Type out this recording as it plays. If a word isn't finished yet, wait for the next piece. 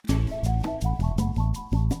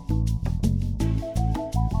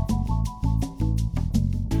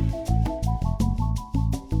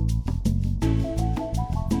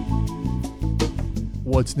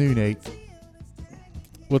What's new, Nate?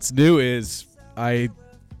 What's new is I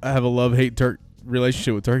have a love-hate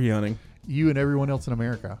relationship with turkey hunting. You and everyone else in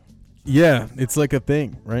America. Yeah, it's like a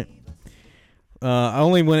thing, right? I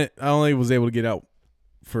only was able to get out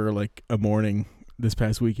for like a morning this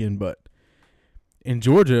past weekend, but in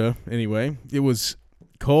Georgia, anyway, it was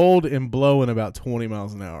cold and blowing about 20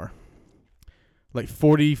 miles an hour. Like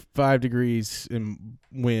 45 degrees and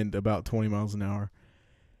wind about 20 miles an hour.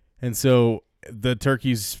 And so the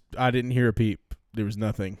turkeys, I didn't hear a peep. There was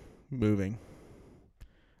nothing moving.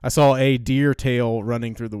 I saw a deer tail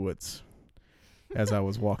running through the woods as I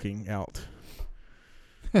was walking out.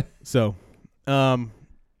 So,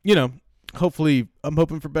 hopefully I'm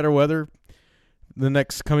hoping for better weather the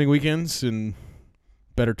next coming weekends and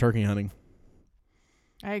better turkey hunting.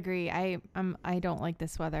 I agree. I don't like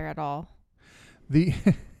this weather at all.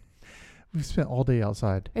 We've spent all day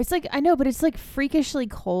outside. It's like, I know, but it's like freakishly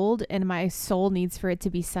cold, and my soul needs for it to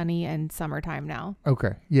be sunny and summertime now.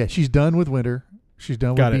 Okay. Yeah, she's done with winter. She's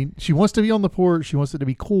done with being. She wants to be on the porch. She wants it to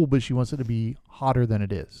be cool, but she wants it to be hotter than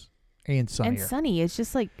it is and sunnier. And sunny. It's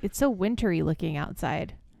just like, it's so wintry looking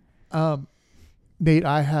outside. Nate,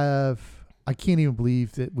 I can't even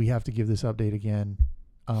believe that we have to give this update again.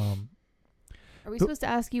 Are we supposed to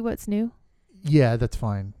ask you what's new? Yeah, that's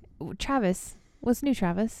fine. Travis. What's new,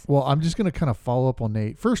 Travis? Well, I'm just going to kind of follow up on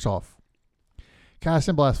Nate. First off, Cast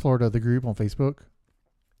and Blast Florida, the group on Facebook,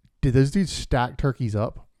 did those dudes stack turkeys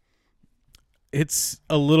up? It's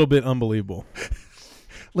a little bit unbelievable.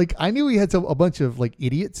 Like, I knew we had a bunch of like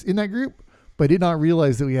idiots in that group, but I did not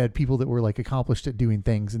realize that we had people that were like accomplished at doing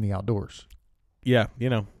things in the outdoors. Yeah,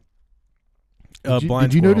 Did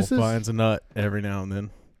you notice this? Finds a nut every now and then.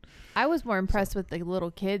 I was more impressed with the little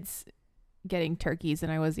kids getting turkeys than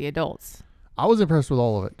I was the adults. I was impressed with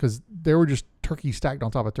all of it because there were just turkeys stacked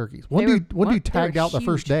on top of turkeys. One dude tagged out the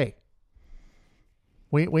first day.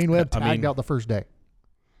 Wayne Webb tagged out the first day.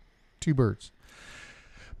 2 birds.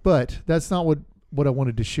 But that's not what I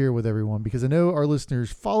wanted to share with everyone, because I know our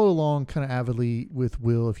listeners follow along kind of avidly with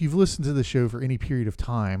Will. If you've listened to the show for any period of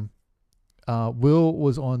time, Will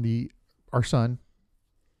was on our son,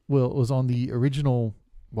 Will was on the original,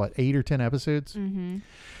 8 or 10 episodes? Mm-hmm.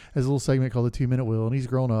 As a little segment called the 2-Minute Will, and he's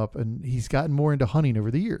grown up and he's gotten more into hunting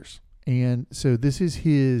over the years. And so this is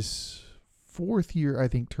his 4th year, I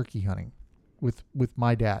think, turkey hunting with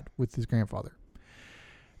my dad, with his grandfather.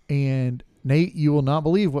 And Nate, you will not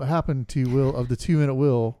believe what happened to Will of the 2-Minute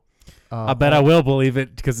Will. I bet I will believe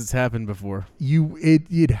it because it's happened before.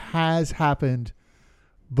 It has happened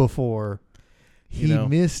before. He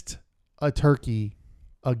missed a turkey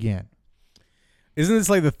again. Isn't this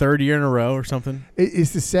like the 3rd year in a row or something?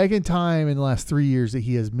 It's the 2nd time in the last 3 years that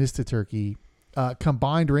he has missed a turkey.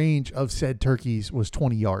 Combined range of said turkeys was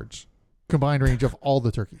 20 yards. Combined range of all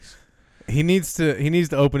the turkeys. He needs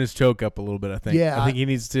to open his choke up a little bit, I think. Yeah, I think he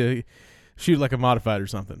needs to shoot like a modified or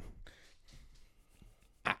something.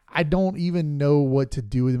 I don't even know what to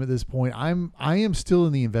do with him at this point. I am still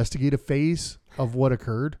in the investigative phase of what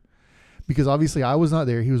occurred, because obviously I was not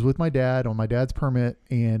there. He was with my dad on my dad's permit,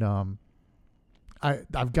 and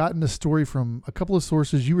I've gotten a story from a couple of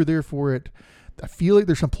sources. You were there for it. I feel like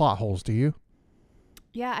there's some plot holes. Do you?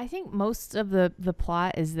 Yeah, I think most of the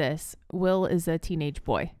plot is this. Will is a teenage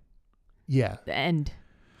boy. Yeah. The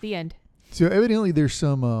end. So evidently there's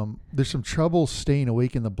some trouble staying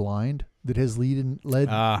awake in the blind that has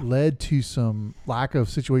led to some lack of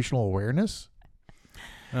situational awareness.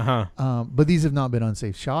 Uh-huh. But these have not been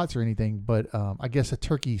unsafe shots or anything. But I guess a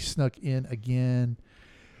turkey snuck in again.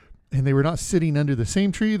 And they were not sitting under the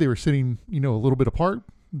same tree. They were sitting, a little bit apart.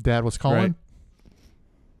 Dad was calling. Right.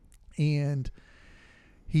 And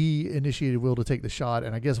he initiated Will to take the shot.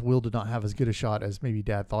 And I guess Will did not have as good a shot as maybe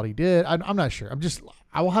Dad thought he did. I'm not sure.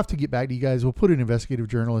 I will have to get back to you guys. We'll put an investigative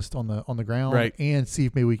journalist on the ground, right, and see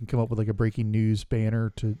if maybe we can come up with like a breaking news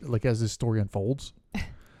banner to as this story unfolds.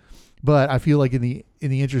 But I feel like in the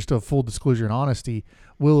interest of full disclosure and honesty,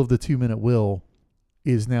 Will of the 2-Minute Will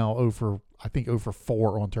is now over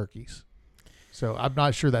 4 on turkeys. So I'm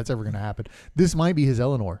not sure that's ever going to happen. This might be his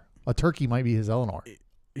Eleanor. A turkey might be his Eleanor.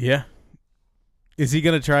 Yeah. Is he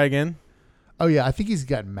going to try again? Oh yeah, I think he's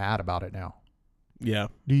gotten mad about it now. Yeah.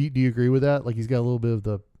 Do you agree with that? Like, he's got a little bit of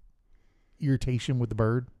the irritation with the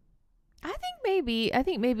bird? I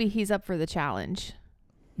think maybe he's up for the challenge.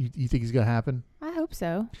 You think it's going to happen? I hope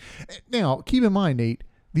so. Now, keep in mind, Nate,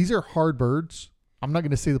 these are hard birds. I'm not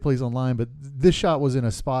going to say the place online, but this shot was in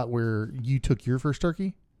a spot where you took your first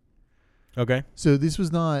turkey. Okay. So this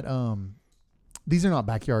was not, these are not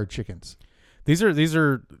backyard chickens. These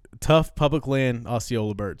are tough public land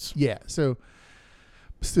Osceola birds. Yeah. So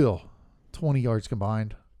still 20 yards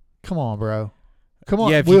combined. Come on, bro. Come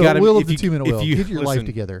on, Yeah, if Will, you got him, Will if of the you, 2 minute if Will. you Get your life listen,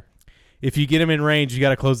 together. If you get him in range, you got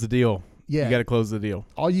to close the deal. Yeah. You got to close the deal.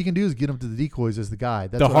 All you can do is get him to the decoys as the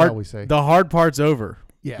guide. That's what I always say. The hard part's over.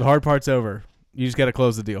 Yeah. The hard part's over. You just got to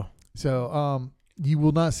close the deal. So you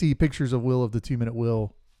will not see pictures of Will of the 2 minute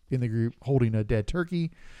Will in the group holding a dead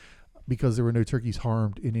turkey because there were no turkeys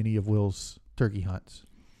harmed in any of Will's turkey hunts.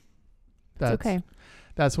 That's okay.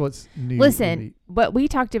 That's what's new. Listen, but we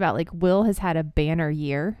talked about like Will has had a banner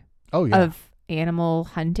year of animal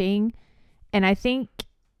hunting. And I think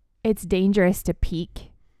it's dangerous to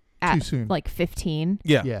peak at too soon. Like 15.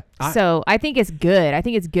 Yeah. So I think it's good. I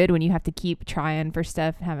think it's good when you have to keep trying for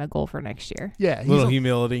stuff and have a goal for next year. Yeah. Little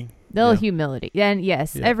humility. Humility. And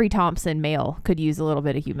yes, every Thompson male could use a little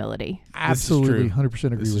bit of humility. Absolutely. 100%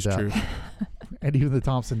 agree this with that. True. And even the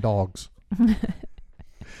Thompson dogs.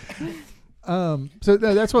 So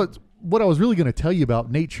that's what I was really going to tell you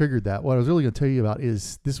about. Nate triggered that. What I was really going to tell you about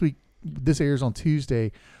is this week, this airs on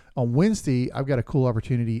Tuesday. On Wednesday, I've got a cool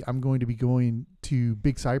opportunity. I'm going to be going to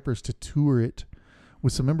Big Cypress to tour it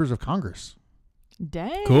with some members of Congress.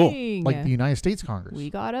 Dang. Cool. Like the United States Congress. We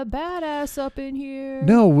got a badass up in here.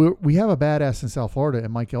 No, we have a badass in South Florida,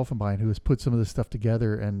 and Mike Elfenbein, who has put some of this stuff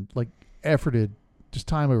together and like efforted just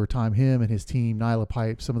time over time. Him and his team, Nyla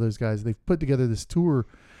Pipe, some of those guys, they've put together this tour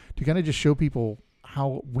to kind of just show people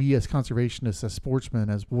how we as conservationists, as sportsmen,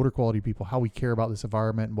 as water quality people, how we care about this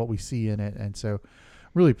environment and what we see in it. And so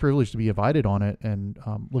really privileged to be invited on it, and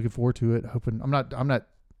looking forward to it. Hoping I'm not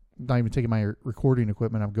even taking my recording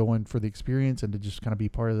equipment. I'm going for the experience and to just kind of be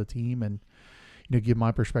part of the team and give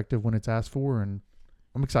my perspective when it's asked for. And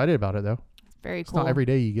I'm excited about it though. Very It's cool. not every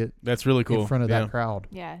day you get that's really cool in front of that crowd.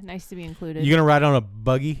 Yeah, nice to be included. You gonna ride on a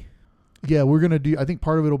buggy? Yeah, we're gonna do. I think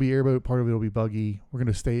part of it will be airboat, part of it will be buggy. We're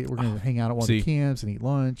gonna hang out at one of the camps and eat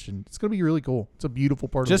lunch, and it's gonna be really cool. It's a beautiful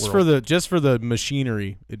part of the world. Just for the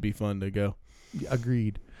machinery, it'd be fun to go. Yeah,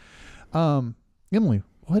 agreed. Emily,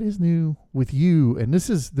 what is new with you? And this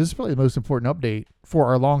is probably the most important update for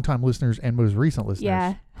our longtime listeners and most recent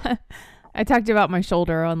listeners. Yeah. I talked about my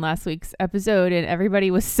shoulder on last week's episode, and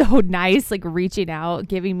everybody was so nice, like reaching out,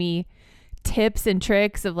 giving me tips and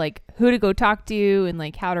tricks of like who to go talk to and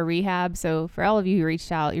like how to rehab. So for all of you who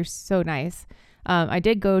reached out, you're so nice. I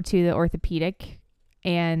did go to the orthopedic,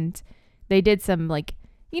 and they did some like,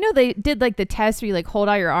 they did like the test where you like hold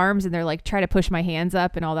out your arms and they're like try to push my hands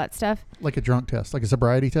up and all that stuff. Like a drunk test, like a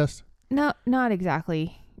sobriety test? No, not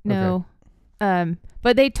exactly. No. Okay.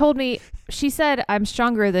 But they told me, she said I'm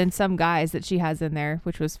stronger than some guys that she has in there,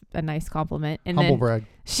 which was a nice compliment. And humble then brag.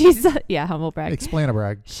 She's humble brag. Explain a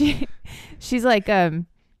brag. She's like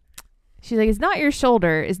it's not your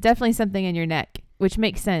shoulder, it's definitely something in your neck, which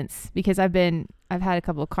makes sense because I've had a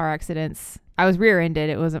couple of car accidents. I was rear-ended.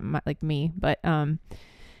 It wasn't like me, but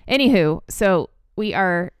anywho, so we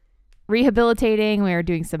are rehabilitating. We are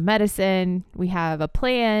doing some medicine. We have a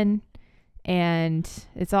plan. And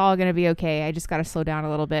it's all going to be okay. I just got to slow down a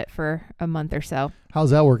little bit for a month or so. How's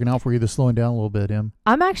that working out for you, the slowing down a little bit, Em?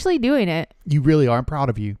 I'm actually doing it. You really are. I'm proud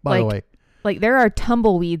of you, by the way. Like there are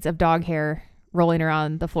tumbleweeds of dog hair rolling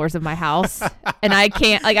around the floors of my house and I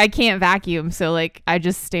can't vacuum. So like I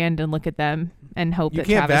just stand and look at them and hope that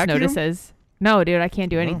Travis vacuum? notices. No, dude, I can't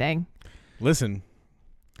do anything. Listen,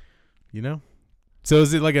 so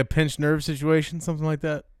is it like a pinched nerve situation, something like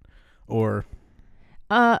that? Or...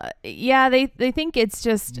 yeah, they think it's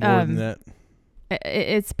just more than that.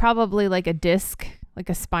 It's probably like a disc, like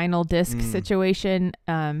a spinal disc situation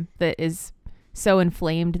that is so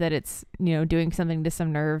inflamed that it's doing something to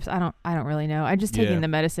some nerves. I don't really know. I'm just taking the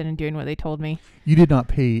medicine and doing what they told me. You did not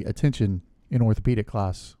pay attention in orthopedic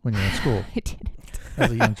class when you were in school. I didn't.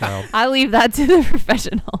 As a young child. I leave that to the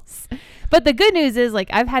professionals. But the good news is like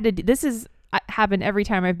I've had to this has happened every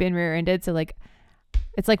time I've been rear-ended. So like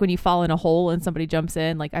it's like when you fall in a hole and somebody jumps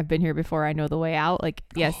in. Like I've been here before. I know the way out. Like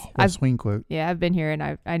yes, I've swing quote. Yeah, I've been here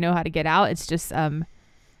and I know how to get out. It's just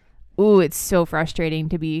it's so frustrating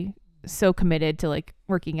to be so committed to like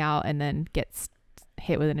working out and then get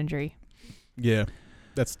hit with an injury. Yeah,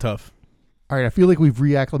 that's tough. All right, I feel like we've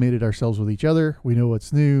reacclimated ourselves with each other. We know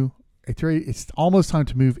what's new. It's almost time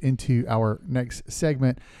to move into our next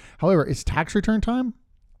segment. However, it's tax return time.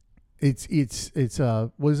 It's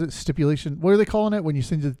what is it? Stipulation. What are they calling it when you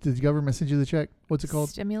send the government sends you the check? What's it called?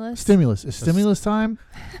 Stimulus. It's stimulus time.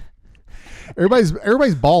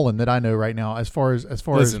 Everybody's balling that I know right now as far as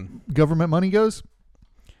government money goes.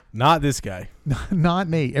 Not this guy. Not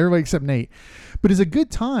Nate. Everybody except Nate. But it's a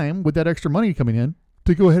good time with that extra money coming in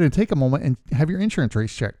to go ahead and take a moment and have your insurance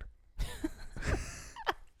rates checked.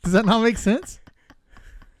 Does that not make sense?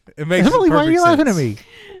 It makes Emily, why are you laughing at me?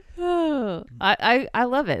 Oh, I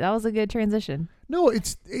love it. That was a good transition. No,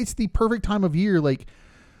 it's the perfect time of year. Like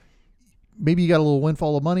maybe you got a little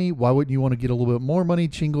windfall of money. Why wouldn't you want to get a little bit more money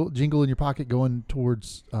jingle in your pocket going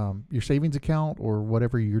towards your savings account or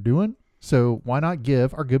whatever you're doing? So why not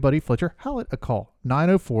give our good buddy Fletcher Hallett a call?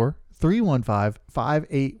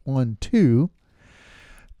 904-315-5812.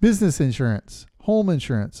 Business insurance, home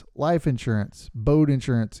insurance, life insurance, boat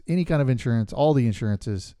insurance, any kind of insurance, all the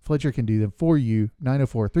insurances. Fletcher can do them for you.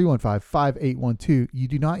 904-315-5812. You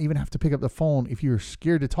do not even have to pick up the phone. If you're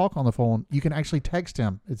scared to talk on the phone, you can actually text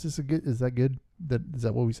him. Is that good? Is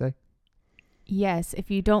that what we say? Yes.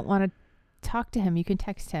 If you don't want to talk to him, you can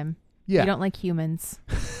text him. Yeah. You don't like humans.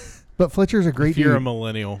 But Fletcher's a great dude. If you're a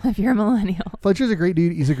millennial. If you're a millennial. Fletcher's a great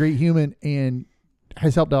dude. He's a great human and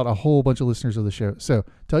has helped out a whole bunch of listeners of the show. So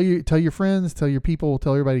tell your friends, tell your people,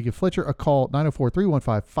 tell everybody to give Fletcher a call,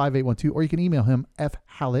 904-315-5812, or you can email him,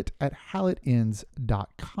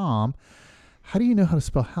 fhallett@hallettins.com. How do you know how to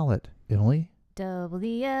spell Hallett, Emily? Double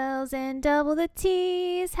the L's and double the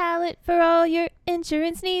T's. Hallett for all your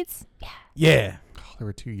insurance needs. Yeah. There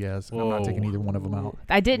were 2 yes. I'm not taking either one of them out.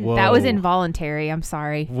 I didn't. Whoa. That was involuntary. I'm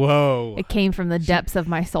sorry. Whoa. It came from the depths of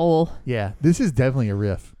my soul. Yeah, this is definitely a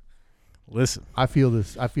riff. Listen. I feel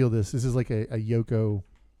this. This is like a Yoko,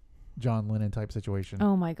 John Lennon type situation.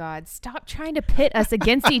 Oh my God. Stop trying to pit us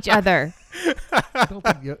against each other. I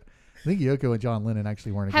think Yoko and John Lennon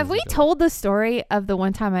actually weren't. Have we told the story of the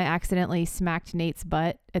one time I accidentally smacked Nate's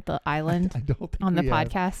butt at the island I don't think on the we have.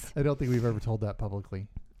 podcast? I don't think we've ever told that publicly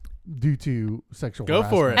due to sexual Go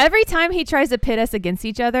harassment. for it. Every time he tries to pit us against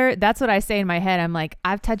each other, that's what I say in my head. I'm like,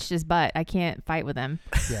 I've touched his butt. I can't fight with him.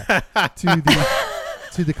 Yeah.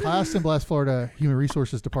 To the Class and Blast Florida Human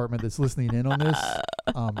Resources Department that's listening in on this,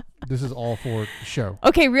 this is all for the show.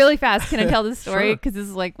 Okay, really fast. Can I tell this story? Sure. Because this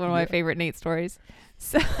is like one of my favorite Nate stories.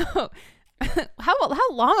 So how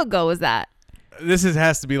long ago was that? This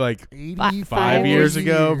has to be like 85 years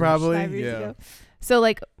ago, probably. 5 years ago. So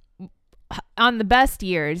like on the best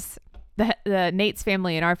years, the Nate's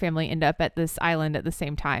family and our family end up at this island at the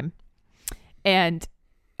same time. And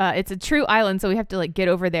it's a true island, so we have to like get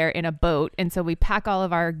over there in a boat. And so we pack all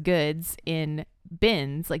of our goods in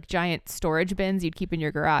bins, like giant storage bins you'd keep in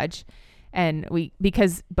your garage. And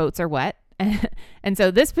because boats are wet. And so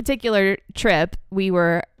this particular trip, we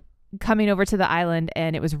were coming over to the island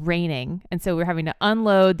and it was raining. And so we're having to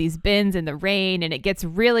unload these bins in the rain, and it gets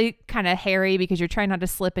really kind of hairy because you're trying not to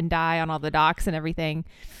slip and die on all the docks and everything.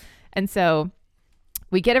 And so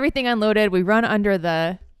we get everything unloaded. We run under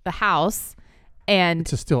the house. And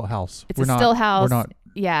it's a still house. It's still house. We're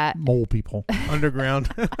not mole people. Underground.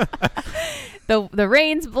 The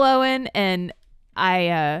rain's blowing, and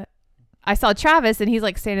I saw Travis, and he's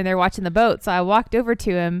like standing there watching the boat. So I walked over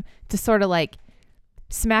to him to sort of like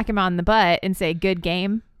smack him on the butt and say, good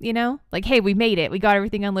game, like, hey, we made it. We got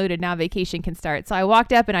everything unloaded. Now vacation can start. So I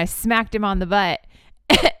walked up and I smacked him on the butt.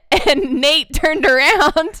 And Nate turned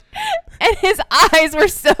around and his eyes were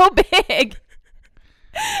so big.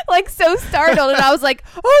 Like so startled, and I was like,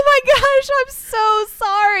 oh my gosh, I'm so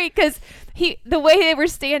sorry, because the way they were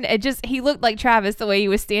standing, he looked like Travis the way he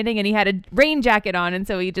was standing, and he had a rain jacket on, and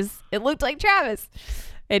so it looked like Travis.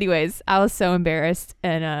 Anyways, I was so embarrassed,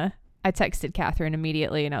 and I texted Catherine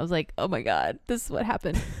immediately, and I was like, oh my God, this is what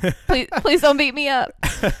happened. Please don't beat me up.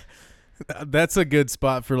 That's a good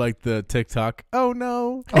spot for like the TikTok. Oh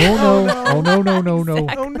no. Oh no. Oh no, no, no, no.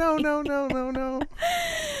 Exactly. Oh no, no, no, no, no.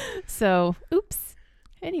 So, oops.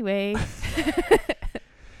 Anyway.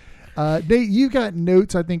 Nate, you got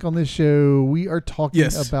notes, I think, on this show. We are talking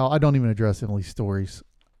about, I don't even address Emily's stories.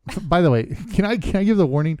 By the way, can I give the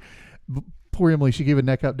warning? Poor Emily, she gave a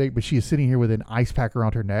neck update, but she is sitting here with an ice pack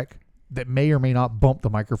around her neck that may or may not bump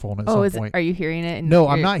the microphone at some point. Are you hearing it? No,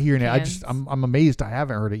 I'm not hearing it. I'm amazed I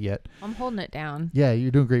haven't heard it yet. I'm holding it down. Yeah,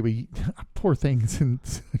 you're doing great, but poor things. And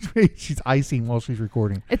she's icing while she's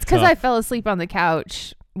recording. It's because I fell asleep on the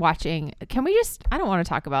couch watching. I don't want to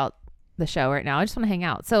talk about the show right now. I just want to hang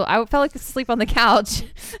out. So I fell asleep on the couch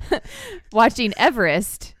watching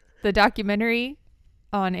Everest, the documentary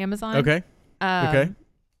on Amazon. Okay. Okay.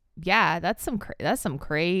 Yeah, that's some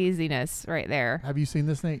craziness right there. Have you seen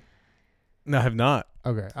this, Nate? No, I have not.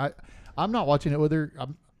 Okay. I'm not watching it with her.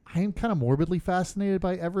 I'm kind of morbidly fascinated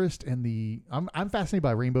by Everest, and I'm fascinated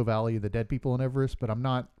by Rainbow Valley, the dead people in Everest, but I'm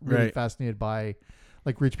not really fascinated by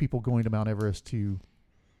like rich people going to Mount Everest to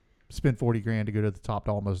spend $40,000 to go to the top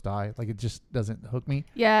to almost die. Like, it just doesn't hook me.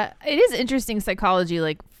 Yeah, it is interesting psychology.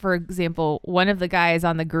 Like, for example, one of the guys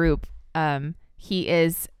on the group, he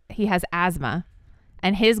has asthma,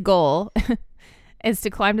 and his goal is to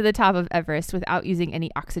climb to the top of Everest without using any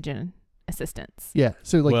oxygen assistance. Yeah.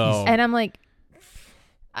 So like, well, and I'm like,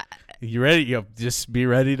 You ready? You just be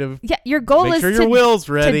ready to. Yeah, your goal make is sure your will's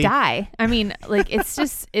ready to die. I mean, like it's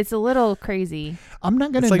a little crazy. I'm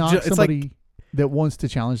not going to knock somebody that wants to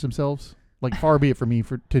challenge themselves. Like, far be it for me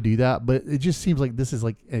to do that, but it just seems like this is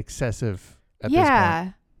like excessive at this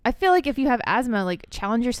point. I feel like if you have asthma, like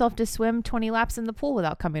challenge yourself to swim 20 laps in the pool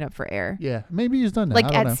without coming up for air. Yeah, maybe he's done that.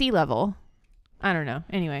 Like at sea level. I don't know.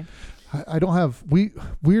 Anyway, I don't have.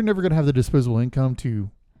 We're never going to have the disposable income to.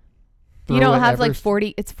 You don't have like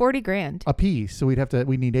 40. It's 40 grand a piece, so we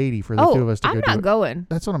need 80 for the two of us to go. I'm not going.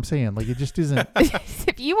 That's what I'm saying. Like, it just isn't.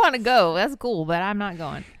 If you want to go, that's cool, but I'm not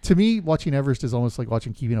going. To me, watching Everest is almost like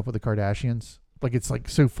watching Keeping Up with the Kardashians. Like, it's like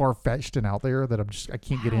so far fetched and out there that I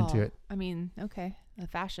can't get into it. I mean, okay, the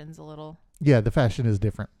fashion's a little. Yeah, the fashion is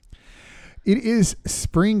different. It is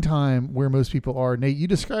springtime where most people are. Nate, you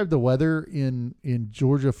described the weather in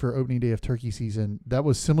Georgia for opening day of turkey season. That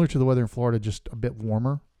was similar to the weather in Florida, just a bit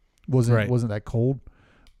warmer. Wasn't that cold,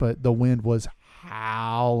 but the wind was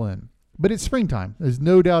howling. But it's springtime. There's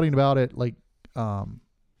no doubting about it. Like,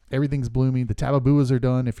 everything's blooming. The tababuas are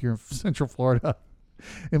done. If you're in Central Florida,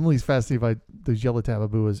 Emily's fascinated by those yellow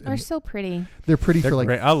tababuas. They're so pretty. They're pretty for like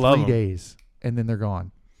great. I love 3 days, and then they're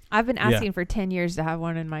gone. I've been asking for 10 years to have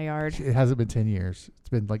one in my yard. It hasn't been 10 years. It's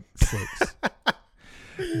been like 6.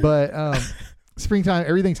 But springtime,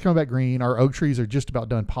 everything's coming back green. Our oak trees are just about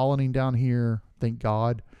done pollinating down here. Thank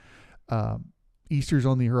God. Easter's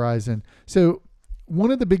on the horizon. So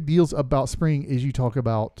one of the big deals about spring is you talk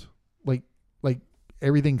about like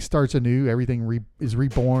everything starts anew. Everything is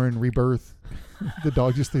reborn, rebirth. The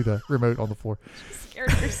dog just threw the remote on the floor.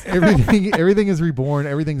 Scared herself. Everything is reborn.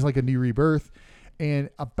 Everything's like a new rebirth. And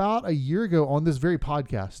about a year ago on this very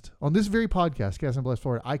podcast, Cast and Blessed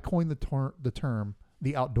Florida, I coined the term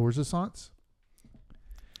the Outdoorsassance.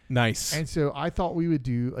 Nice. And so I thought we would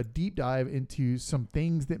do a deep dive into some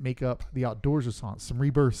things that make up the Outdoorsassance, some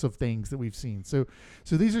rebirths of things that we've seen. So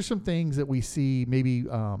these are some things that we see maybe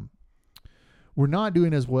we're not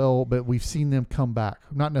doing as well, but we've seen them come back.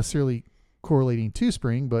 Not necessarily correlating to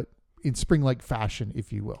spring, but in spring-like fashion,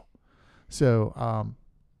 if you will. So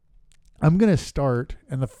I'm going to start,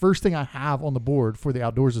 and the first thing I have on the board for the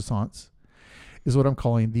Outdoorsassance is what I'm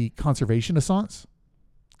calling the Conservation-assance.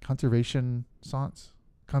 Conservation-assance?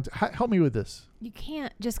 Help me with this. You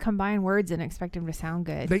can't just combine words and expect them to sound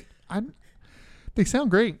good. They sound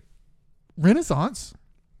great. Renaissance.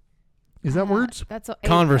 Is that words? That's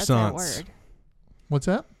Conversance. That's a word. What's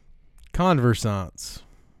that? Conversance.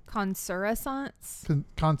 Conservassance.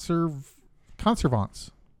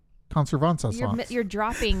 Conservance. Conservance. You're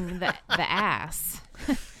dropping the ass.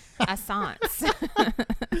 Assance.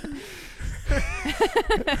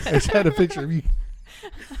 I just had a picture of you.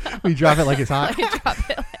 We drop it like it's hot.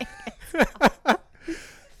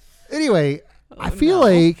 Anyway, I feel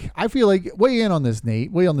like weigh in on this,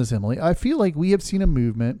 Nate. Weigh on this, Emily. I feel like we have seen a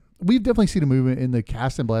movement. We've definitely seen a movement in the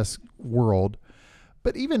Cast and Bless world,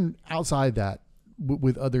 but even outside that,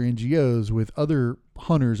 with other NGOs, with other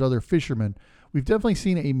hunters, other fishermen, we've definitely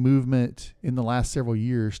seen a movement in the last several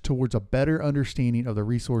years towards a better understanding of the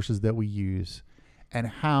resources that we use and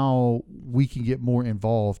how we can get more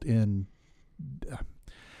involved in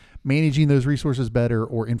managing those resources better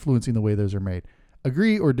or influencing the way those are made.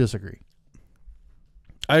 Agree or disagree?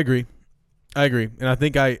 I agree. And I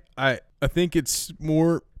think I think it's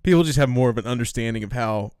more, people just have more of an understanding of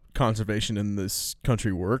how conservation in this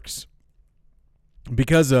country works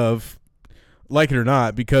because of, like it or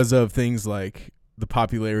not, because of things like the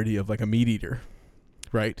popularity of like a meat eater,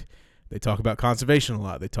 right? They talk about conservation a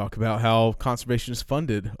lot. They talk about how conservation is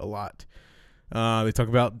funded a lot. They talk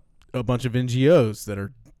about a bunch of NGOs that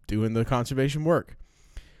are doing the conservation work.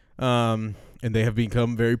 And they have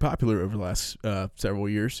become very popular over the last several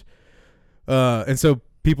years. And so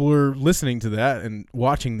people are listening to that and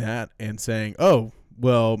watching that and saying, oh,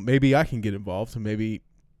 well, maybe I can get involved. And maybe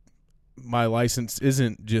my license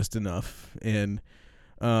isn't just enough. And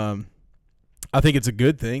I think it's a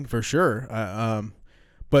good thing for sure.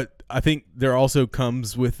 But I think there also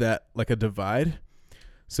comes with that like a divide.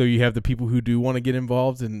 So you have the people who do want to get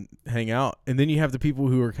involved and hang out, and then you have the people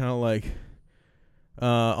who are kind of like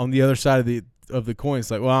on the other side of the coin. It's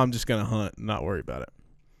like, well, I'm just gonna hunt and not worry about it.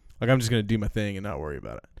 Like, I'm just gonna do my thing and not worry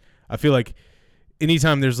about it. I feel like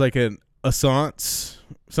anytime there's like an assance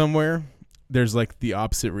somewhere, there's like the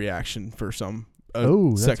opposite reaction for some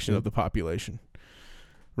section of the population,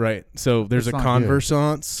 right? So there's a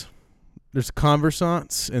conversance. There's a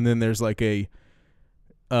conversance, and then there's like a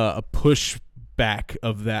push back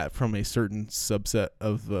of that from a certain subset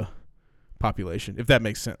of the population, if that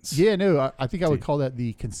makes sense. Yeah, no, I think I would call that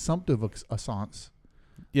the consumptive assance.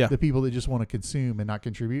 Yeah. The people that just want to consume and not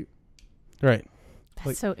contribute. Right.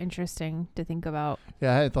 That's so interesting to think about.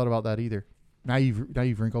 Yeah, I hadn't thought about that either. Now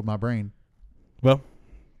you've wrinkled my brain. Well,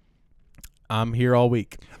 I'm here all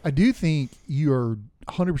week. I do think you are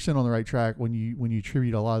 100% on the right track when you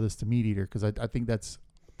attribute a lot of this to Meat Eater, because I think that's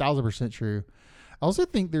 1,000% true. I also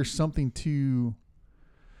think there's something to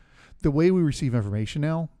the way we receive information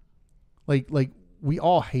now. Like we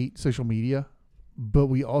all hate social media, but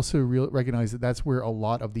we also recognize that that's where a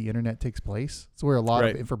lot of the internet takes place. It's where a lot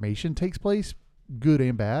of information takes place, good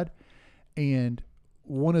and bad. And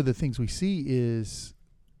one of the things we see is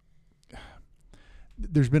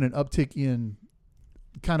there's been an uptick in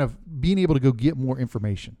kind of being able to go get more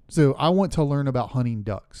information. So I want to learn about hunting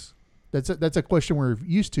ducks. That's a question where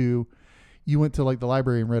used to you went to like the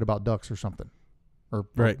library and read about ducks or something, or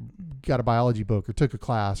got a biology book or took a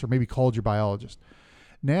class or maybe called your biologist.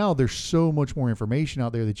 Now there's so much more information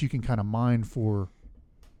out there that you can kind of mine for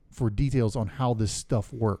details on how this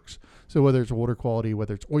stuff works. So whether it's water quality,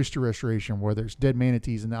 whether it's oyster restoration, whether it's dead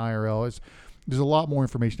manatees in the IRL, there's a lot more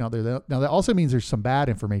information out there. Now that also means there's some bad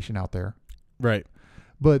information out there. Right.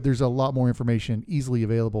 But there's a lot more information easily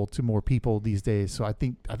available to more people these days. So I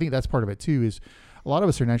think that's part of it too, is a lot of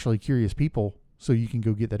us are naturally curious people, so you can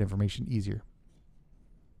go get that information easier.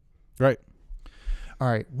 Right. All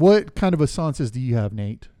right. What kind of essences do you have,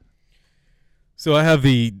 Nate? So I have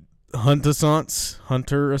the Hunter-Assance.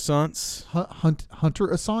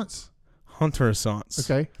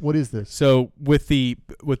 Okay. What is this? So with the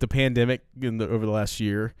pandemic over the last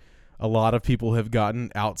year, a lot of people have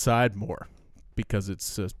gotten outside more because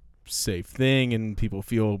it's a safe thing and people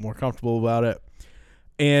feel more comfortable about it.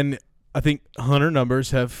 And I think hunter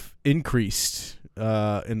numbers have increased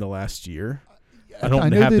in the last year. I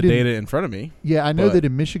don't have the data in front of me. Yeah, I know that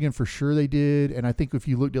in Michigan for sure they did, and I think if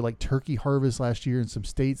you looked at like turkey harvest last year in some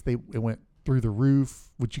states, it went through the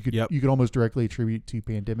roof, which you could almost directly attribute to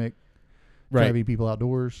pandemic, driving people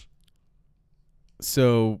outdoors.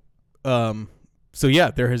 So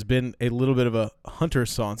yeah, there has been a little bit of a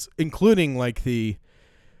hunter-assance, including like the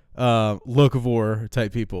locavore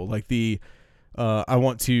type people, like the I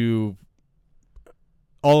want to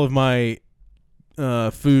all of my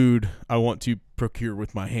food I want to procure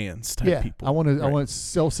with my hands type people. I want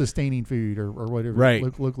self-sustaining food or whatever,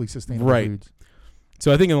 locally sustainable foods.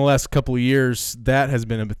 So I think in the last couple of years that has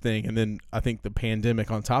been a thing, and then I think the pandemic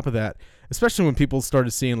on top of that, especially when people started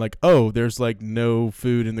seeing like, oh, there's like no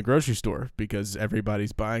food in the grocery store because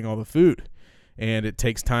everybody's buying all the food, and it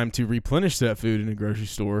takes time to replenish that food in the grocery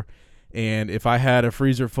store. And if I had a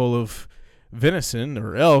freezer full of venison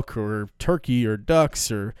or elk or turkey or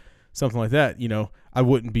ducks or something like that, I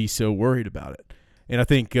wouldn't be so worried about it. And I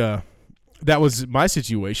think that was my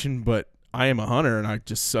situation, but I am a hunter and I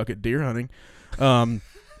just suck at deer hunting.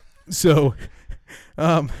 So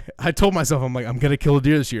I told myself, I'm going to kill a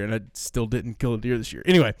deer this year, and I still didn't kill a deer this year.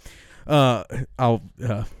 Anyway, I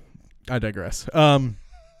digress.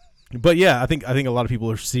 But yeah, I think a lot of people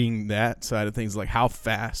are seeing that side of things, like how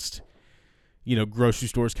fast, grocery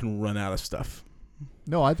stores can run out of stuff.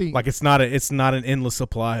 No, I think like it's not an endless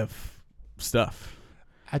supply of stuff.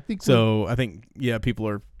 I think people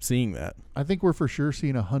are seeing that. I think we're for sure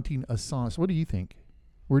seeing a hunting assance. What do you think?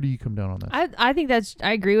 Where do you come down on that? I think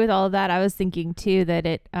I agree with all of that. I was thinking too that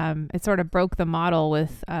it sort of broke the model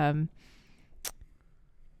with making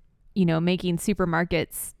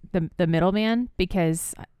supermarkets the middleman,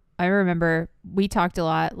 because I remember we talked a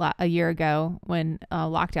lot a year ago when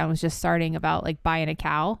lockdown was just starting about like buying a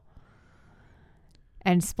cow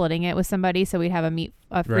and splitting it with somebody, so we'd have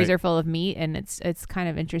a freezer full of meat, and it's kind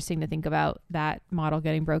of interesting to think about that model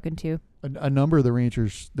getting broken too. A number of the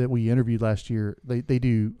ranchers that we interviewed last year, they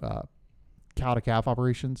do cow-calf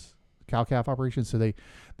operations. So they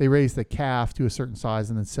raise the calf to a certain size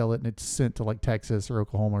and then sell it, and it's sent to like Texas or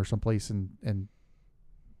Oklahoma or someplace and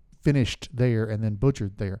finished there and then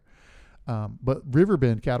butchered there. But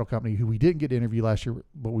Riverbend Cattle Company, who we didn't get to interview last year,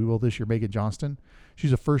 but we will this year, Megan Johnston,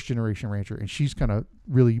 she's a first-generation rancher, and she's kind of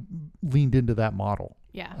really leaned into that model.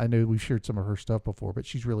 Yeah. I know we've shared some of her stuff before, but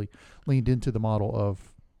she's really leaned into the model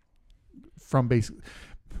of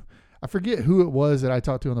I forget who it was that I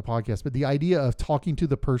talked to on the podcast, but the idea of talking to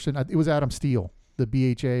the person, it was Adam Steele, the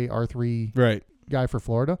BHA R3 guy for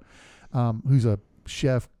Florida, who's a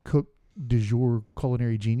chef, cook, du jour,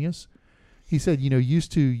 culinary genius. He said,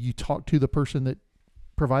 used to you talk to the person that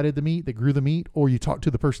provided the meat, that grew the meat, or you talk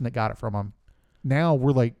to the person that got it from them. Now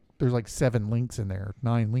there's like 9 links in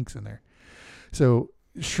there. So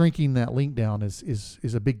shrinking that link down is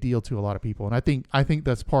a big deal to a lot of people. And I think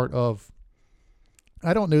that's part of,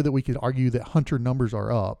 I don't know that we could argue that hunter numbers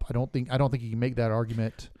are up. I don't think you can make that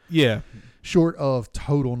argument. Yeah. Short of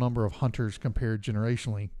total number of hunters compared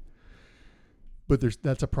generationally. But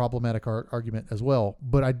that's a problematic argument as well.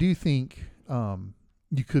 But I do think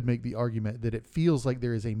you could make the argument that it feels like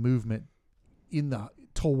there is a movement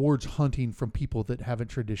towards hunting from people that haven't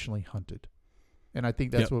traditionally hunted. And I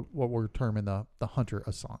think that's what we're terming the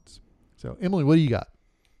Outdoorsassance. So, Emily, what do you got?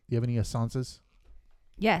 Do you have any essences?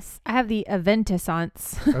 Yes, I have the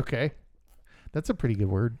Outdoorsassance. Okay. That's a pretty good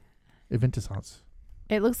word. Outdoorsassance.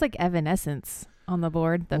 It looks like Evanescence on the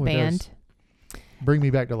board, the band. Bring me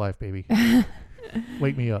back to life, baby.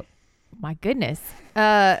 Wake me up. My goodness.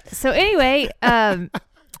 So anyway, I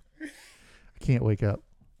can't wake up.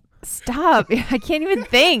 Stop. I can't even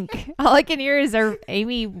think. All I can hear is our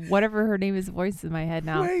Amy, whatever her name is, voice in my head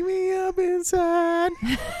now. Wake me up inside.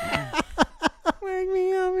 Wake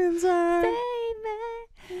me up inside.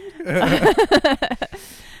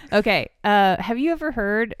 Okay. Have you ever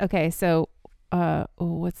heard? Okay. So,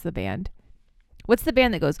 what's the band? What's the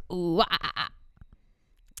band that goes, ooh,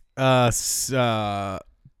 I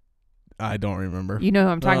don't remember. You know who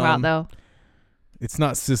I'm talking about, though. It's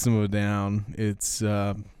not System of a Down. It's,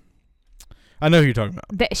 I know who you're talking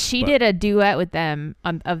about. She did a duet with them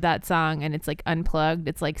of that song, and it's like unplugged.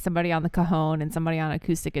 It's like somebody on the cajon and somebody on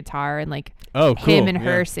acoustic guitar, and like him and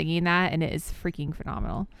her singing that, and it is freaking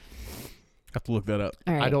phenomenal. Have to look that up.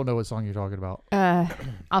 All right. I don't know what song you're talking about.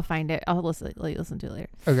 I'll find it. I'll listen to it later.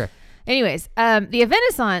 Okay. Anyways, the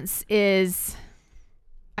Outdoorsassance is,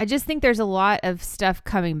 I just think there's a lot of stuff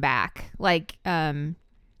coming back. Like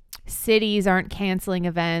cities aren't canceling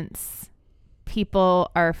events.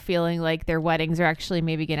 People are feeling like their weddings are actually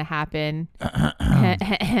maybe going to happen.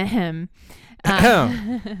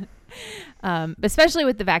 Especially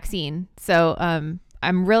with the vaccine. So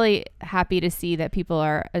I'm really happy to see that people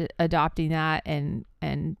are adopting that, and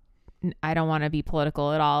I don't want to be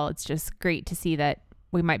political at all. It's just great to see that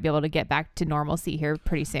we might be able to get back to normalcy here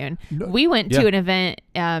pretty soon. We went to an event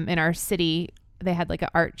in our city. They had like an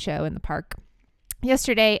art show in the park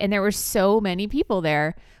yesterday, and there were so many people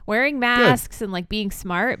there wearing masks and like being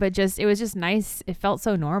smart, but it was just nice. It felt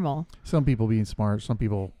so normal. Some people being smart, some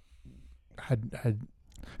people had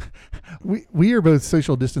we are both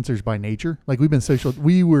social distancers by nature. Like we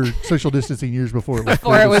were social distancing years before it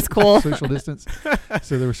was cool. Social distance.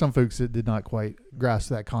 So there were some folks that did not quite grasp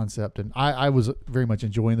that concept, and I was very much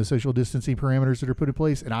enjoying the social distancing parameters that are put in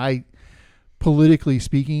place, and I, politically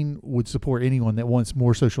speaking, would support anyone that wants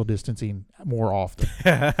more social distancing more often.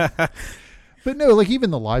 But no, like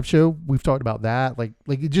even the live show, we've talked about that. Like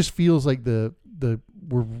it just feels like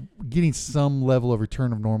we're getting some level of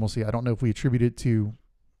return of normalcy. I don't know if we attribute it to,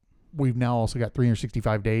 we've now also got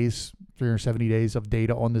 370 days of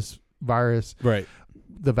data on this virus. Right.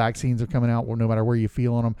 The vaccines are coming out, well, no matter where you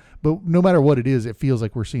feel on them. But no matter what it is, it feels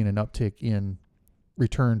like we're seeing an uptick in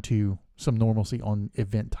return to some normalcy on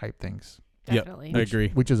event type things. Definitely. Yep, I agree.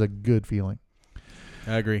 Which is a good feeling.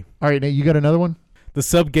 I agree. All right, Nate, you got another one? The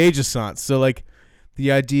Outdoorsassance. So like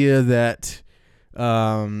the idea that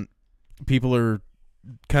people are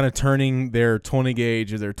kind of turning their 20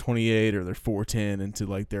 gauge or their 28 or their 410 into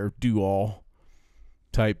like their do-all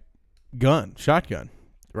type shotgun,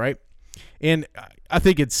 right? And I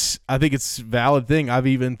think it's a valid thing. I've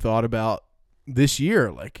even thought about this year,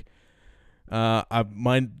 like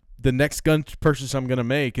the next gun purchase I'm going to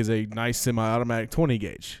make is a nice semi-automatic 20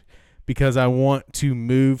 gauge, because I want to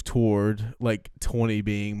move toward like 20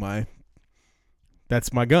 being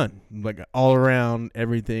that's my gun, like all around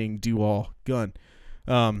everything do-all gun.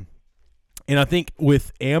 And I think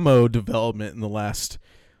with ammo development in the last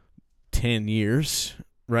 10 years,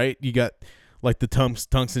 right? You got like the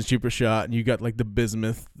tungsten super shot, and you got like the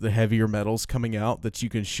bismuth, the heavier metals coming out that you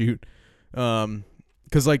can shoot.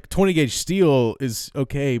 Because like 20 gauge steel is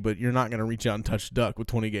okay, but you're not going to reach out and touch duck with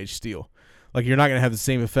 20 gauge steel. Like you're not going to have the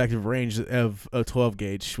same effective range of a 12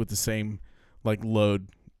 gauge with the same like load,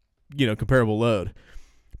 comparable load.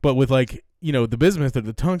 But with like, the bismuth or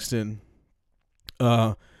the tungsten,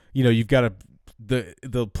 you've got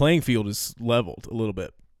the playing field is leveled a little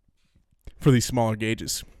bit for these smaller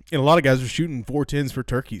gauges. And a lot of guys are shooting 410s for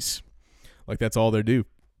turkeys. Like that's all they do.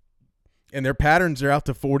 And their patterns are out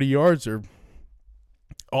to 40 yards are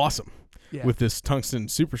awesome with this tungsten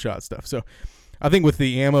super shot stuff. So I think with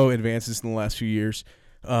the ammo advances in the last few years,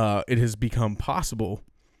 it has become possible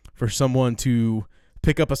for someone to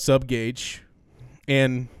pick up a sub gauge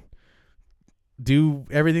and do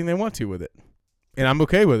everything they want to with it. And I'm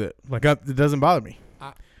okay with it. Like it doesn't bother me.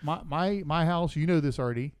 My house, you know this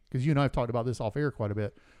already, because you and I have talked about this off air quite a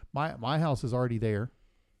bit. My house is already there.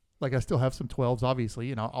 Like I still have some 12s,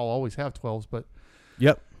 obviously, and I'll always have 12s, but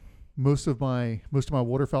yep. Most of my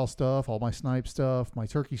waterfowl stuff, all my snipe stuff, my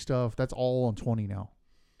turkey stuff, that's all on 20 now.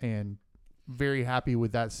 And very happy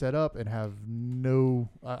with that setup and have no.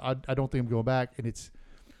 I don't think I'm going back. And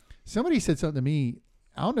somebody said something to me.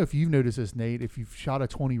 I don't know if you've noticed this, Nate. If you've shot a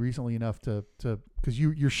 20 recently enough to because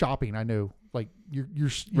you're shopping. I know, like you're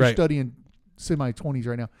studying semi 20s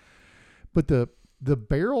right now, but the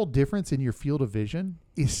barrel difference in your field of vision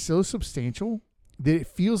is so substantial that it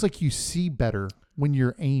feels like you see better when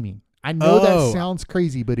you're aiming. I know that sounds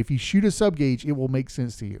crazy, but if you shoot a sub gauge, it will make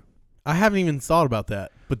sense to you. I haven't even thought about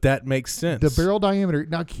that, but that makes sense. The barrel diameter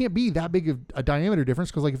now it can't be that big of a diameter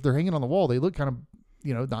difference because like if they're hanging on the wall, they look kind of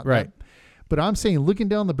not right. That, but I'm saying looking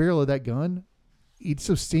down the barrel of that gun, it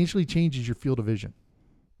substantially changes your field of vision.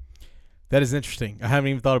 That is interesting. I haven't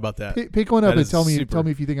even thought about that. Pick one up and tell me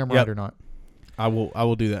if you think I'm right or not. I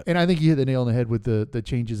will do that. And I think you hit the nail on the head with the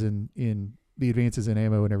changes in the advances in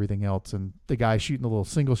ammo and everything else, and the guy shooting the little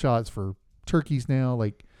single shots for turkeys now.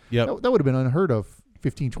 Like that would have been unheard of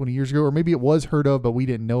 15, 20 years ago, or maybe it was heard of, but we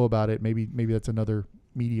didn't know about it. Maybe that's another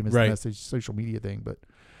medium as a message, social media thing. But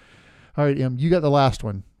all right, you got the last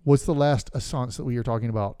one. What's the last assance that we were talking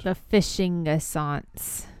about? The fishing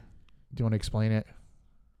assance. Do you want to explain it?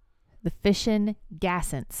 The fishing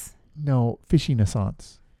gassance. No, fishing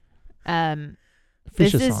assance.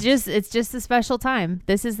 It's just a special time.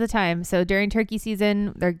 This is the time. So during turkey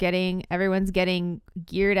season, everyone's getting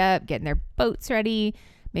geared up, getting their boats ready,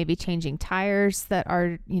 maybe changing tires that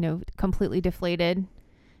are, completely deflated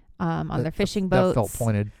on their fishing boats. That felt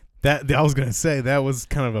pointed. That I was going to say, that was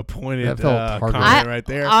kind of a pointed comment right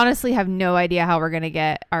there. I honestly have no idea how we're going to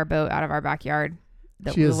get our boat out of our backyard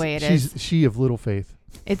the way it is. She of little faith.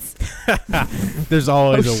 It's there's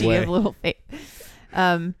always a she way. Of little faith.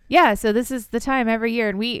 So this is the time every year,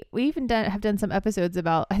 and we even have done some episodes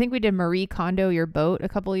about, I think we did Marie Kondo your boat a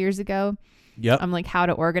couple of years ago. Yep. Like how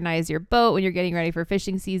to organize your boat when you're getting ready for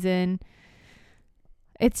fishing season.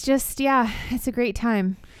 It's just, it's a great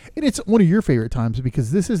time. And it's one of your favorite times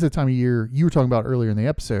because this is the time of year you were talking about earlier in the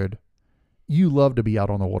episode. You love to be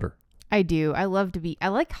out on the water. I do. I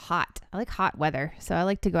like hot weather. So I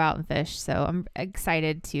like to go out and fish. So I'm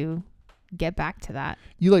excited to get back to that.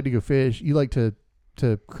 You like to go fish. You like to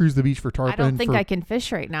cruise the beach for tarpon. I don't think I can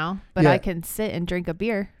fish right now, but I can sit and drink a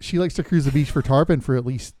beer. She likes to cruise the beach for tarpon for at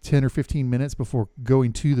least 10 or 15 minutes before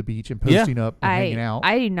going to the beach and posting up and hanging out.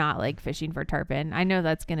 I do not like fishing for tarpon. I know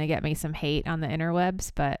that's going to get me some hate on the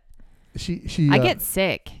interwebs, but I get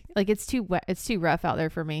sick. Like it's too wet. It's too rough out there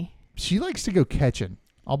for me. She likes to go catching.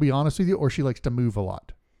 I'll be honest with you, or she likes to move a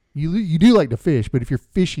lot. You do like to fish, but if you're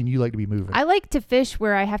fishing, you like to be moving. I like to fish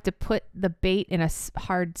where I have to put the bait in a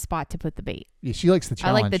hard spot to put the bait. Yeah, she likes the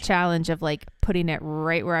challenge. I like the challenge of like putting it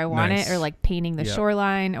right where I want it, or like painting the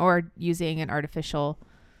shoreline, or using an artificial.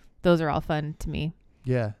 Those are all fun to me.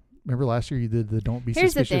 Yeah. Remember last year you did the don't be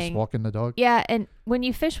suspicious walking the dog? Yeah, and when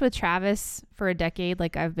you fish with Travis for a decade,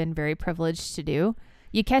 like I've been very privileged to do,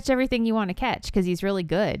 you catch everything you want to catch because he's really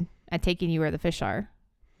good at taking you where the fish are.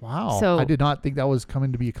 Wow. So I did not think that was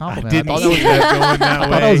coming to be a compliment. I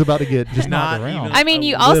thought I was about to get just knocked around. I mean,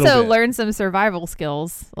 you also learn some survival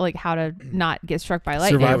skills, like how to not get struck by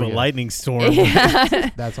lightning. Survive a lightning storm. Yeah.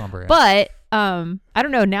 That's on brand. But I don't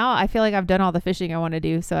know. Now I feel like I've done all the fishing I want to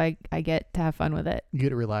do, so I get to have fun with it. You get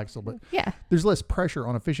to relax a little bit. Yeah. There's less pressure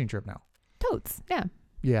on a fishing trip now. Totes. Yeah.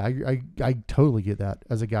 Yeah, I totally get that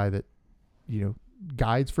as a guy that,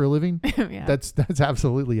 guides for a living. Yeah. That's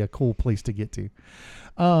absolutely a cool place to get to.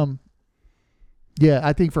 Yeah,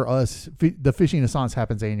 I think for us, the fishing assance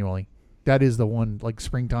happens annually. That is the one, like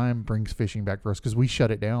springtime brings fishing back for us because we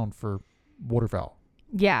shut it down for waterfowl.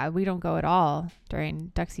 Yeah, we don't go at all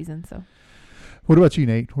during duck season. So, what about you,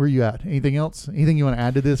 Nate? Where are you at? Anything else? Anything you want to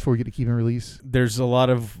add to this before we get to keep and release? There's a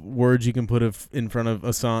lot of words you can put in front of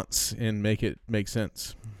assance and make it make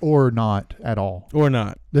sense. Or not at all. Or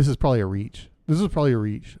not. This is probably a reach. I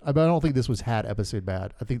don't think this was Hat episode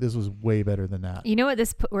bad. I think this was way better than that. You know what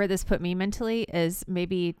where this put me mentally is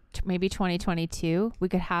maybe 2022 we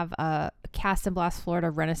could have a Cast and Blast Florida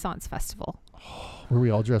Renaissance Festival where we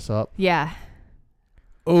all dress up. Yeah.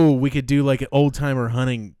 Oh, we could do like an old timer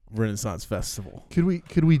hunting Renaissance Festival.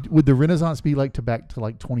 Would the Renaissance be back to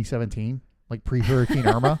like 2017, like pre-Hurricane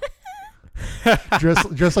Irma?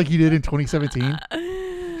 dress like you did in 2017.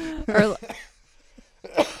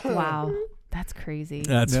 Wow. That's crazy.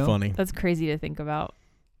 That's funny. That's crazy to think about.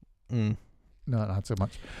 No, not so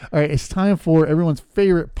much. All right, it's time for everyone's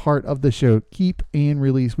favorite part of the show, keep and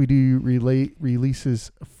release. We do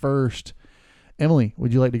releases first. Emily,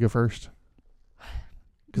 would you like to go first?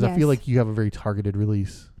 Because yes. I feel like you have a very targeted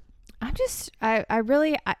release. It's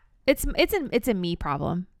a me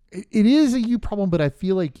problem. It is a you problem, but I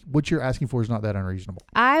feel like what you're asking for is not that unreasonable.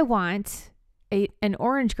 I want an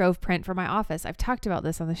orange grove print for my office. I've talked about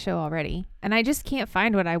this on the show already, and I just can't